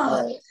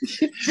God.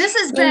 This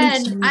has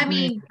been,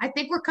 I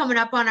think we're coming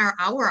up on our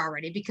hour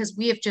already because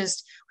we have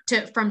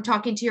from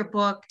talking to your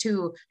book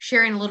to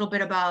sharing a little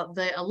bit about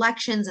the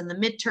elections and the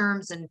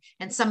midterms and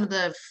some of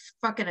the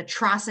fucking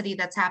atrocity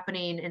that's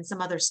happening in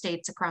some other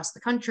states across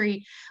the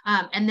country.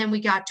 And then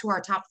we got to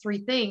our top 3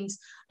 things.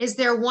 Is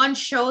there one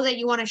show that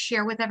you want to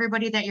share with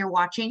everybody that you're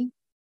watching?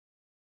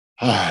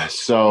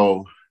 Yes.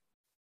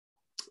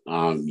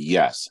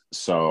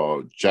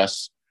 So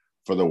just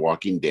for the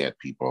Walking Dead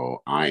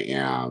people,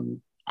 I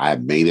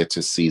made it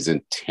to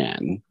season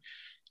 10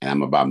 and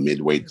I'm about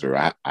midway through.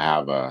 I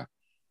have a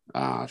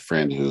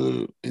friend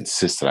who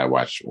insists that I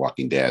watch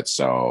Walking Dead.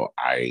 So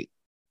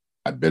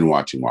I've been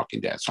watching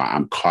Walking Dead. So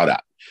I'm caught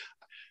up.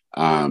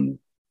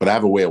 But I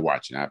have a way of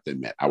watching, I have to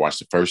admit. I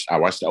watched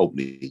the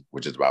opening,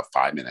 which is about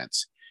 5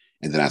 minutes.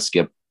 And then I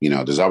skip,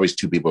 there's always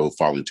 2 people who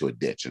fall into a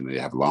ditch and they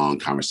have long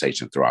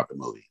conversation throughout the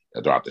movie,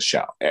 throughout the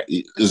show.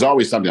 There's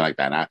always something like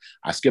that. And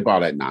I skip all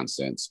that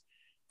nonsense.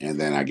 And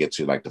then I get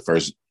to like the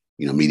first,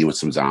 meeting with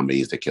some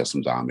zombies, they kill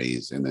some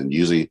zombies. And then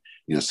usually,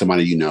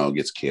 somebody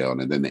gets killed.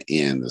 And then the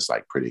end is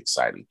like pretty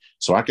exciting.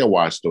 So I can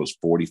watch those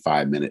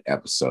 45-minute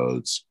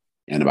episodes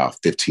in about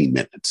 15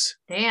 minutes.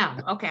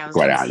 Damn. Okay. I was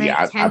Right gonna out. say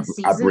Yeah, 10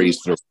 I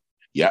breezed through.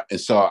 Yeah. And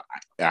so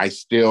I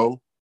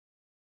still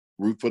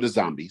root for the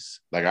zombies.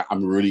 Like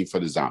I'm rooting for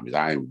the zombies.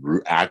 I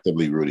am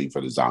actively rooting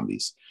for the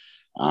zombies.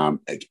 And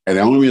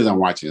the only reason I'm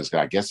watching this,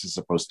 because I guess it's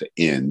supposed to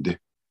end.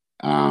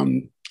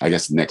 I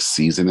guess next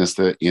season is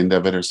the end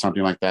of it or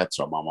something like that.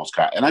 So I'm almost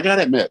caught. And I got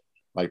to admit,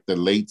 like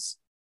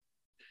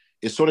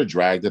it sort of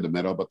dragged in the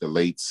middle, but the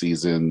late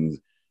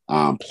season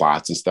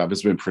plots and stuff,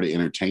 it's been pretty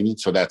entertaining.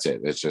 So that's it.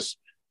 It's just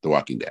The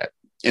Walking Dead.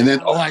 And then,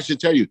 I should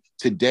tell you,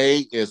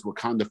 today is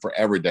Wakanda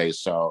Forever Day.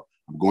 So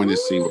I'm going to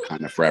see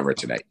Wakanda Forever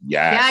today.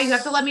 Yes. Yeah, you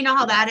have to let me know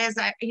how that is.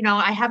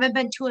 I haven't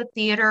been to a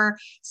theater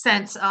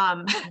since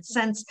what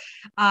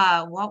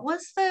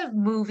was the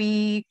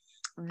movie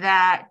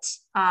that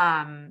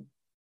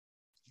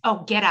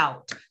Get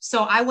Out.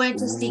 So I went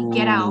to see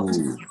Get Out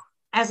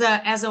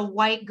as a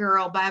white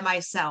girl by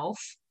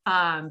myself,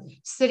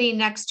 sitting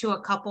next to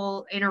a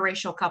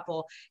interracial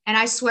couple, and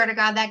I swear to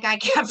God, that guy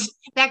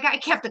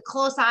kept a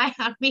close eye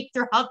on me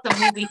throughout the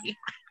movie.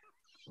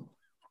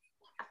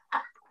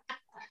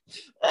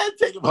 I'd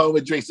take him home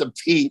and drink some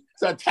tea.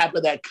 Start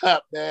tapping that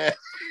cup, man.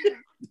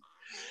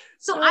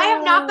 So I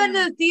have not been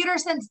to the theater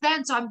since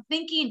then. So I'm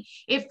thinking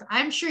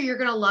I'm sure you're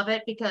gonna love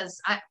it because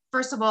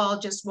first of all,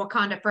 just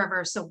Wakanda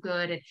Forever is so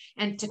good,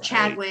 and to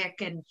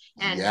Chadwick and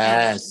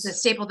yes. The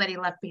staple that he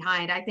left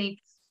behind. I think.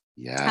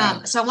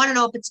 Yeah. So I want to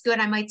know if it's good.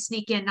 I might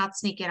not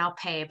sneak in. I'll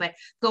pay, but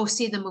go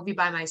see the movie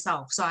by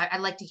myself. So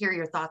I'd like to hear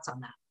your thoughts on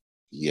that.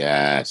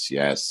 Yes.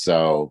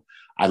 So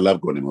I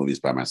love going to movies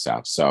by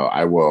myself. So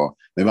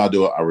maybe I'll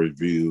do a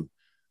review.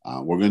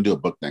 We're going to do a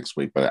book next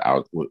week, but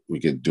we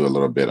could do a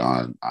little bit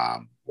on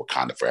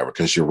Wakanda Forever.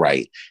 Because you're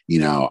right.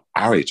 I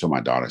already told my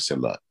daughter, I said,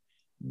 look,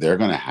 they're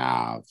going to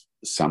have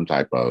some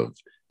type of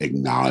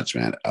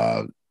acknowledgement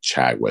of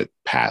Chadwick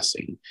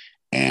passing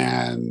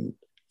and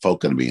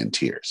folk going to be in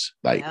tears.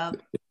 Like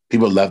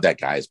people love that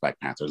guy as Black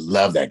Panther,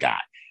 love that guy.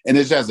 And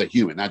it's as a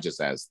human, not just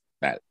as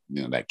that,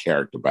 that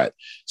character. But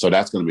so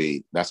that's going to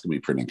be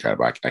pretty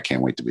incredible. I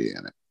can't wait to be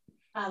in it.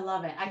 I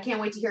love it. I can't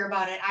wait to hear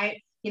about it.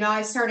 I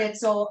started,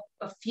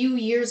 a few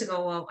years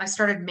ago, I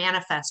started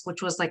Manifest,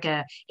 which was like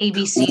a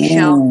ABC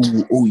show.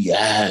 Oh,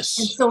 yes.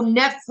 And so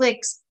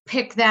Netflix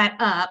picked that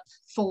up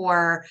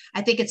for,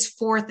 I think it's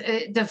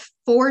the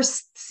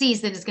 4th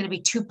season is going to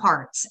be 2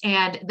 parts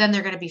and then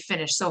they're going to be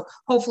finished. So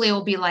hopefully it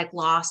will be like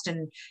Lost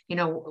and,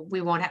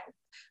 we won't have,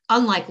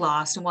 unlike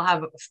Lost, and we'll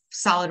have a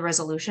solid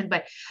resolution.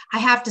 But I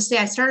have to say,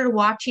 I started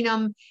watching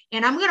them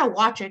and I'm going to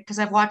watch it because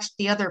I've watched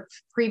the other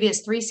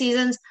previous 3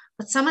 seasons.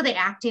 But some of the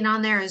acting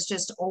on there is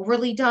just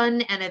overly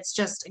done and it's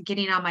just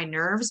getting on my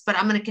nerves. But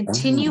I'm going to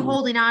continue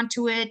holding on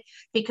to it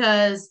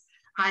because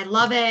I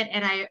love it.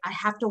 And I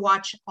have to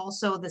watch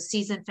also the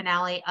season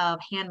finale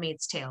of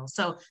Handmaid's Tale.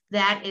 So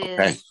that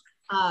is,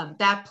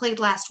 that played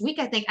last week,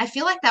 I think. I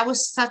feel like that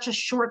was such a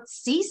short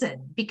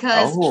season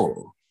because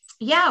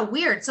Yeah,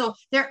 weird. So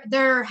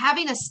they're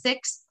having a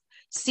sixth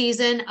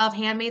season of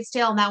Handmaid's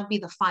Tale, and that would be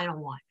the final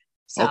one.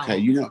 So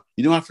Okay,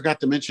 I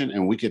forgot to mention,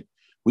 and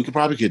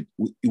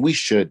we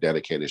should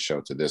dedicate a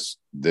show to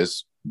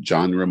this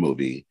genre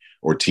movie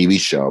or TV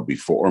show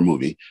before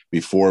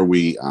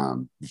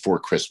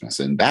Christmas,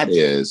 and that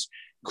is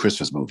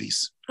Christmas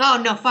movies.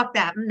 Oh no, fuck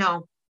that.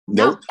 No.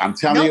 Nope. I'm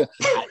telling Nope.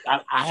 you,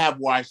 I have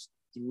watched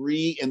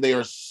 3 and they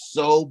are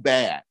so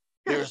bad.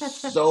 They're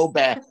so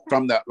bad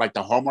from the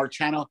Hallmark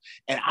Channel.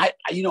 And I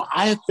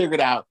have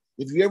figured out,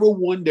 if you ever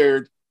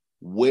wondered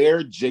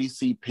where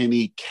JC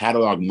Penney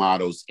catalog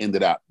models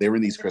ended up, they were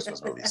in these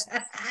Christmas movies.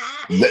 That's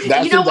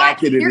you know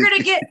exactly what?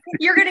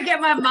 You're gonna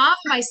get my mom,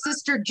 my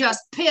sister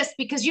just pissed,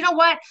 because you know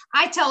what?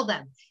 I tell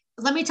them,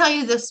 let me tell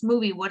you this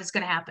movie, what is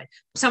going to happen.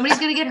 Somebody's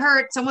going to get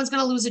hurt. Someone's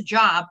going to lose a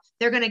job.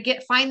 They're going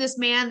to find this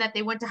man that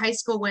they went to high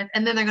school with,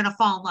 and then they're going to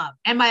fall in love.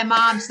 And my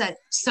mom said,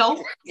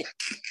 so?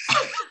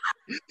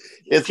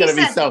 It's going to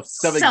be some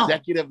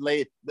executive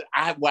lady.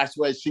 I watched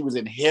where she was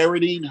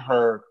inheriting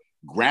her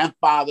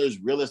grandfather's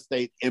real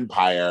estate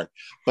empire,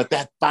 but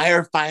that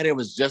firefighter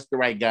was just the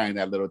right guy in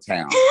that little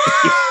town.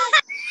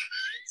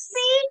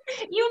 See,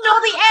 you know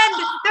the end.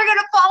 They're going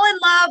to fall in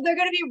love. They're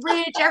going to be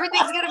rich.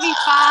 Everything's going to be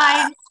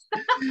fine.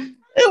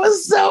 It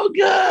was so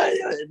good.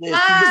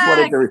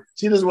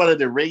 She just wanted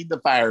to ring the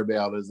fire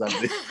bell or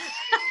something.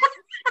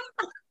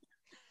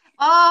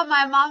 Oh,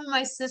 my mom and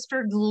my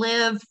sister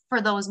live for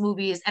those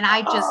movies, and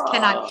I just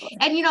cannot.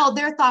 And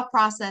their thought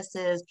process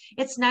is,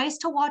 it's nice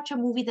to watch a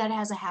movie that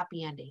has a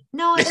happy ending.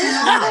 No, it's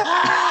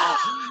not.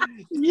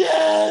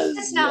 Yes,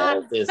 it's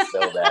not. Yes, it's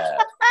so bad.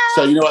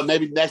 So you know what?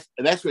 Maybe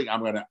next week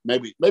I'm gonna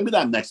maybe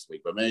not next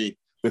week, but maybe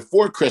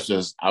before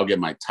Christmas I'll get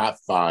my top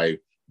 5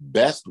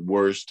 best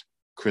worst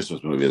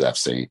Christmas movies I've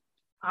seen.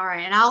 All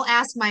right, and I'll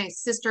ask my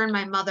sister and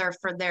my mother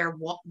for their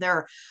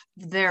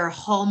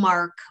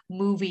Hallmark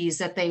movies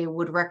that they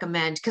would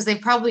recommend, because they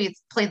probably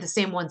play the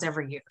same ones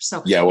every year.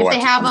 So yeah, if they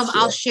have them,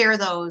 I'll share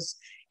those,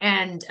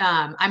 and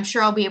I'm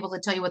sure I'll be able to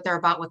tell you what they're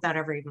about without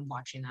ever even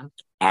watching them.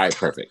 All right,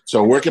 perfect.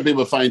 So where can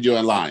people find you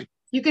online?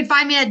 You can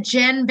find me at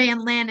Jen Van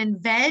Lanen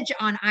Veg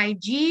on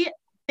IG,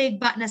 Big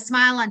Button a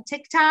Smile on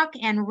TikTok,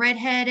 and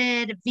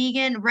Redhead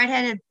Vegan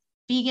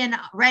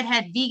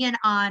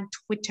on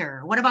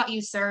Twitter. What about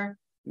you, sir?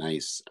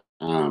 Nice.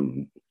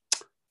 On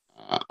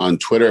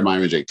Twitter,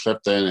 Myron J.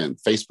 Clifton, and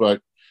Facebook,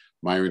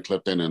 Myron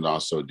Clifton, and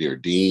also Dear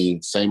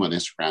Dean. Same on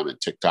Instagram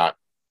and TikTok.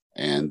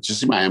 And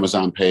just see my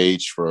Amazon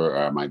page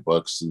for my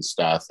books and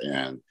stuff.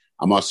 And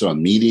I'm also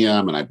on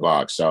Medium, and I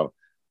blog. So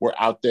we're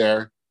out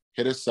there.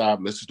 Hit us up,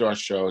 listen to our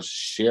shows,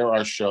 share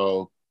our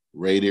show,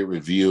 rate it,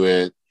 review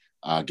it,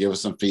 give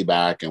us some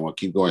feedback, and we'll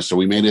keep going. So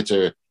we made it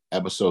to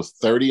episode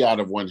 30 out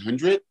of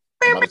 100.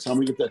 By the time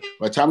we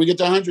get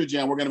to 100,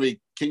 Jen, we're going to be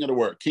king of the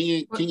world,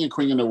 king and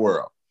queen of the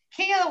world.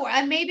 King of the world.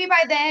 And maybe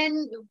by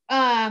then,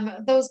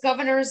 those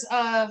governors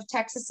of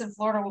Texas and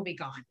Florida will be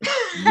gone.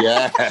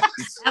 Yes.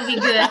 That'll be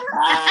good.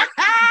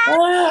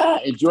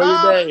 Enjoy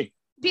your day.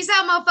 Peace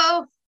out,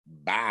 mofo.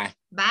 Bye.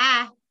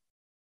 Bye.